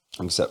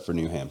 except for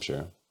New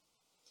Hampshire.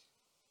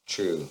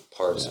 True,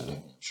 parts of New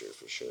Hampshire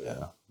for sure.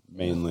 Yeah,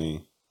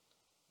 mainly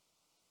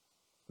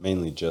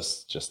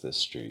just this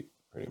street,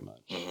 pretty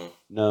much. Mm-hmm.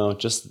 No,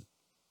 just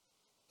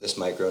this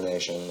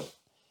micronation.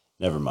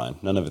 Never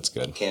mind. None of it's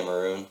good.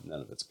 Cameroon.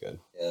 None of it's good.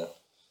 Yeah.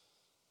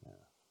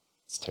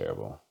 It's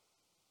terrible,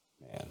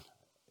 man.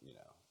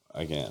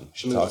 Again,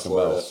 talking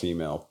about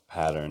female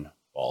pattern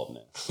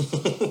baldness.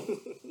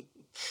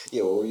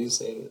 Yeah, what were you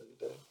saying the other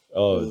day?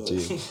 Oh,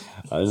 dude.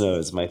 I don't know.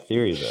 It's my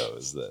theory, though,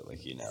 is that,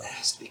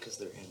 It's because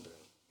they're inbred.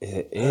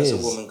 It is. How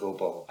does a woman go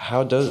bald?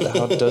 How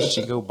does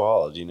she go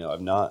bald?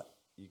 I've not...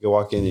 You go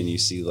walk in and you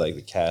see,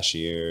 the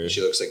cashier. She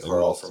looks like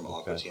Carl from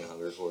Aqua Teen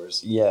Hunger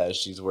Force. Yeah,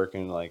 she's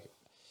working,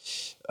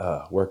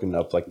 working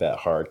up, that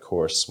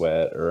hardcore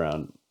sweat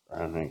around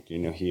here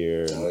and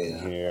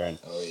here, and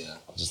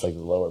just the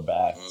lower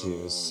back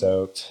too is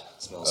soaked.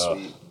 Smells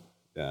sweet.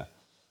 Yeah.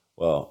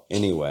 Well,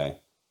 anyway,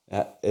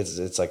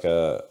 it's like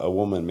a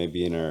woman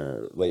maybe in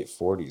her late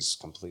 40s,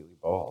 completely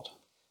bald.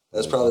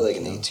 That's probably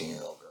an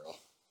 18-year-old girl.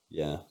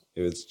 Yeah,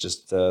 it was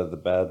just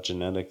the bad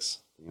genetics,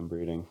 the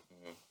inbreeding.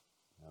 Mm-hmm.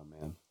 Oh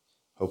man,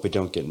 hope we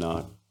don't get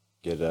knocked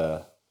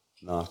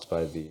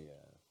by the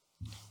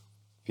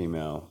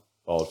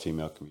bald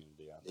female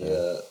community out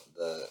there.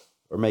 Yeah,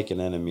 we're making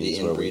enemies.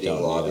 The inbreeding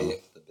lobby,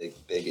 the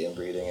big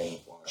inbreeding in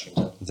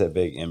Washington. It's that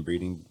big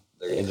inbreeding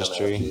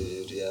industry. Come after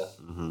you, dude, yeah.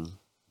 Mm-hmm.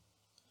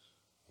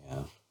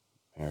 Yeah,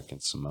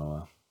 American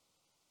Samoa.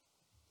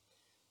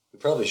 We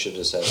probably should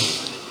just have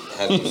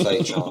you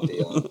fight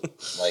Chompy on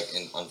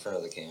in front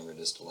of the camera,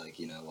 just to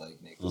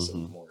make this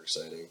more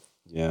exciting.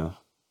 Yeah,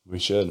 We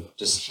should.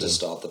 Just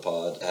stop the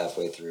pod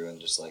halfway through and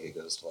just like it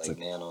goes to like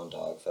man on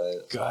dog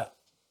fight. Gut.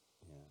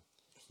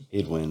 Yeah.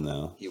 He'd win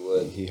though. He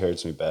would. He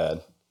hurts me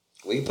bad.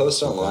 We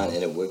post online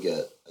and it would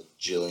get a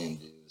jillion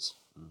views.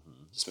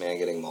 Mm-hmm. Just man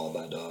getting mauled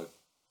by a dog.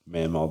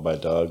 Man mauled by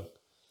dog.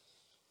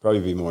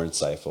 Probably be more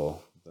insightful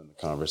than the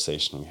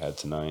conversation we had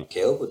tonight.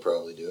 Caleb would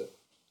probably do it.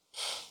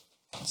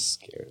 I'm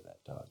scared of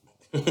that dog.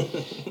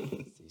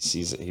 He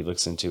sees it. He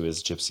looks into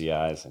his gypsy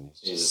eyes and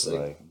he's just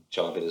like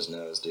chomping his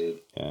nose,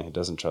 dude. Yeah, he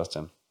doesn't trust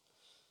him.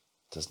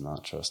 Does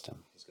not trust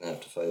him. He's gonna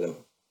have to fight him.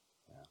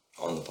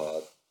 Yeah. On the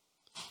pod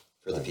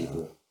for the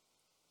people.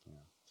 Yeah.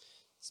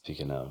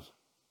 Speaking of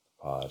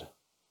pod,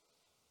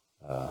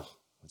 what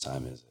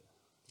time is it?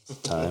 Is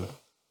it time?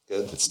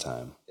 Good. It's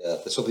time. Yeah,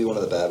 this will be one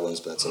of the bad ones,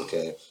 but that's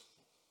okay.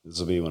 This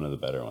will be one of the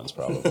better ones,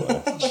 probably.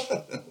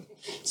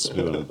 This will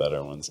be one of the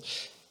better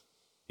ones.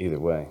 Either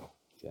way,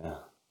 yeah.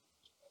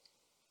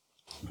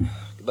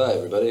 Goodbye,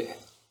 everybody.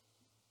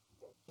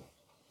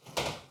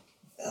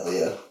 Hell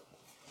yeah.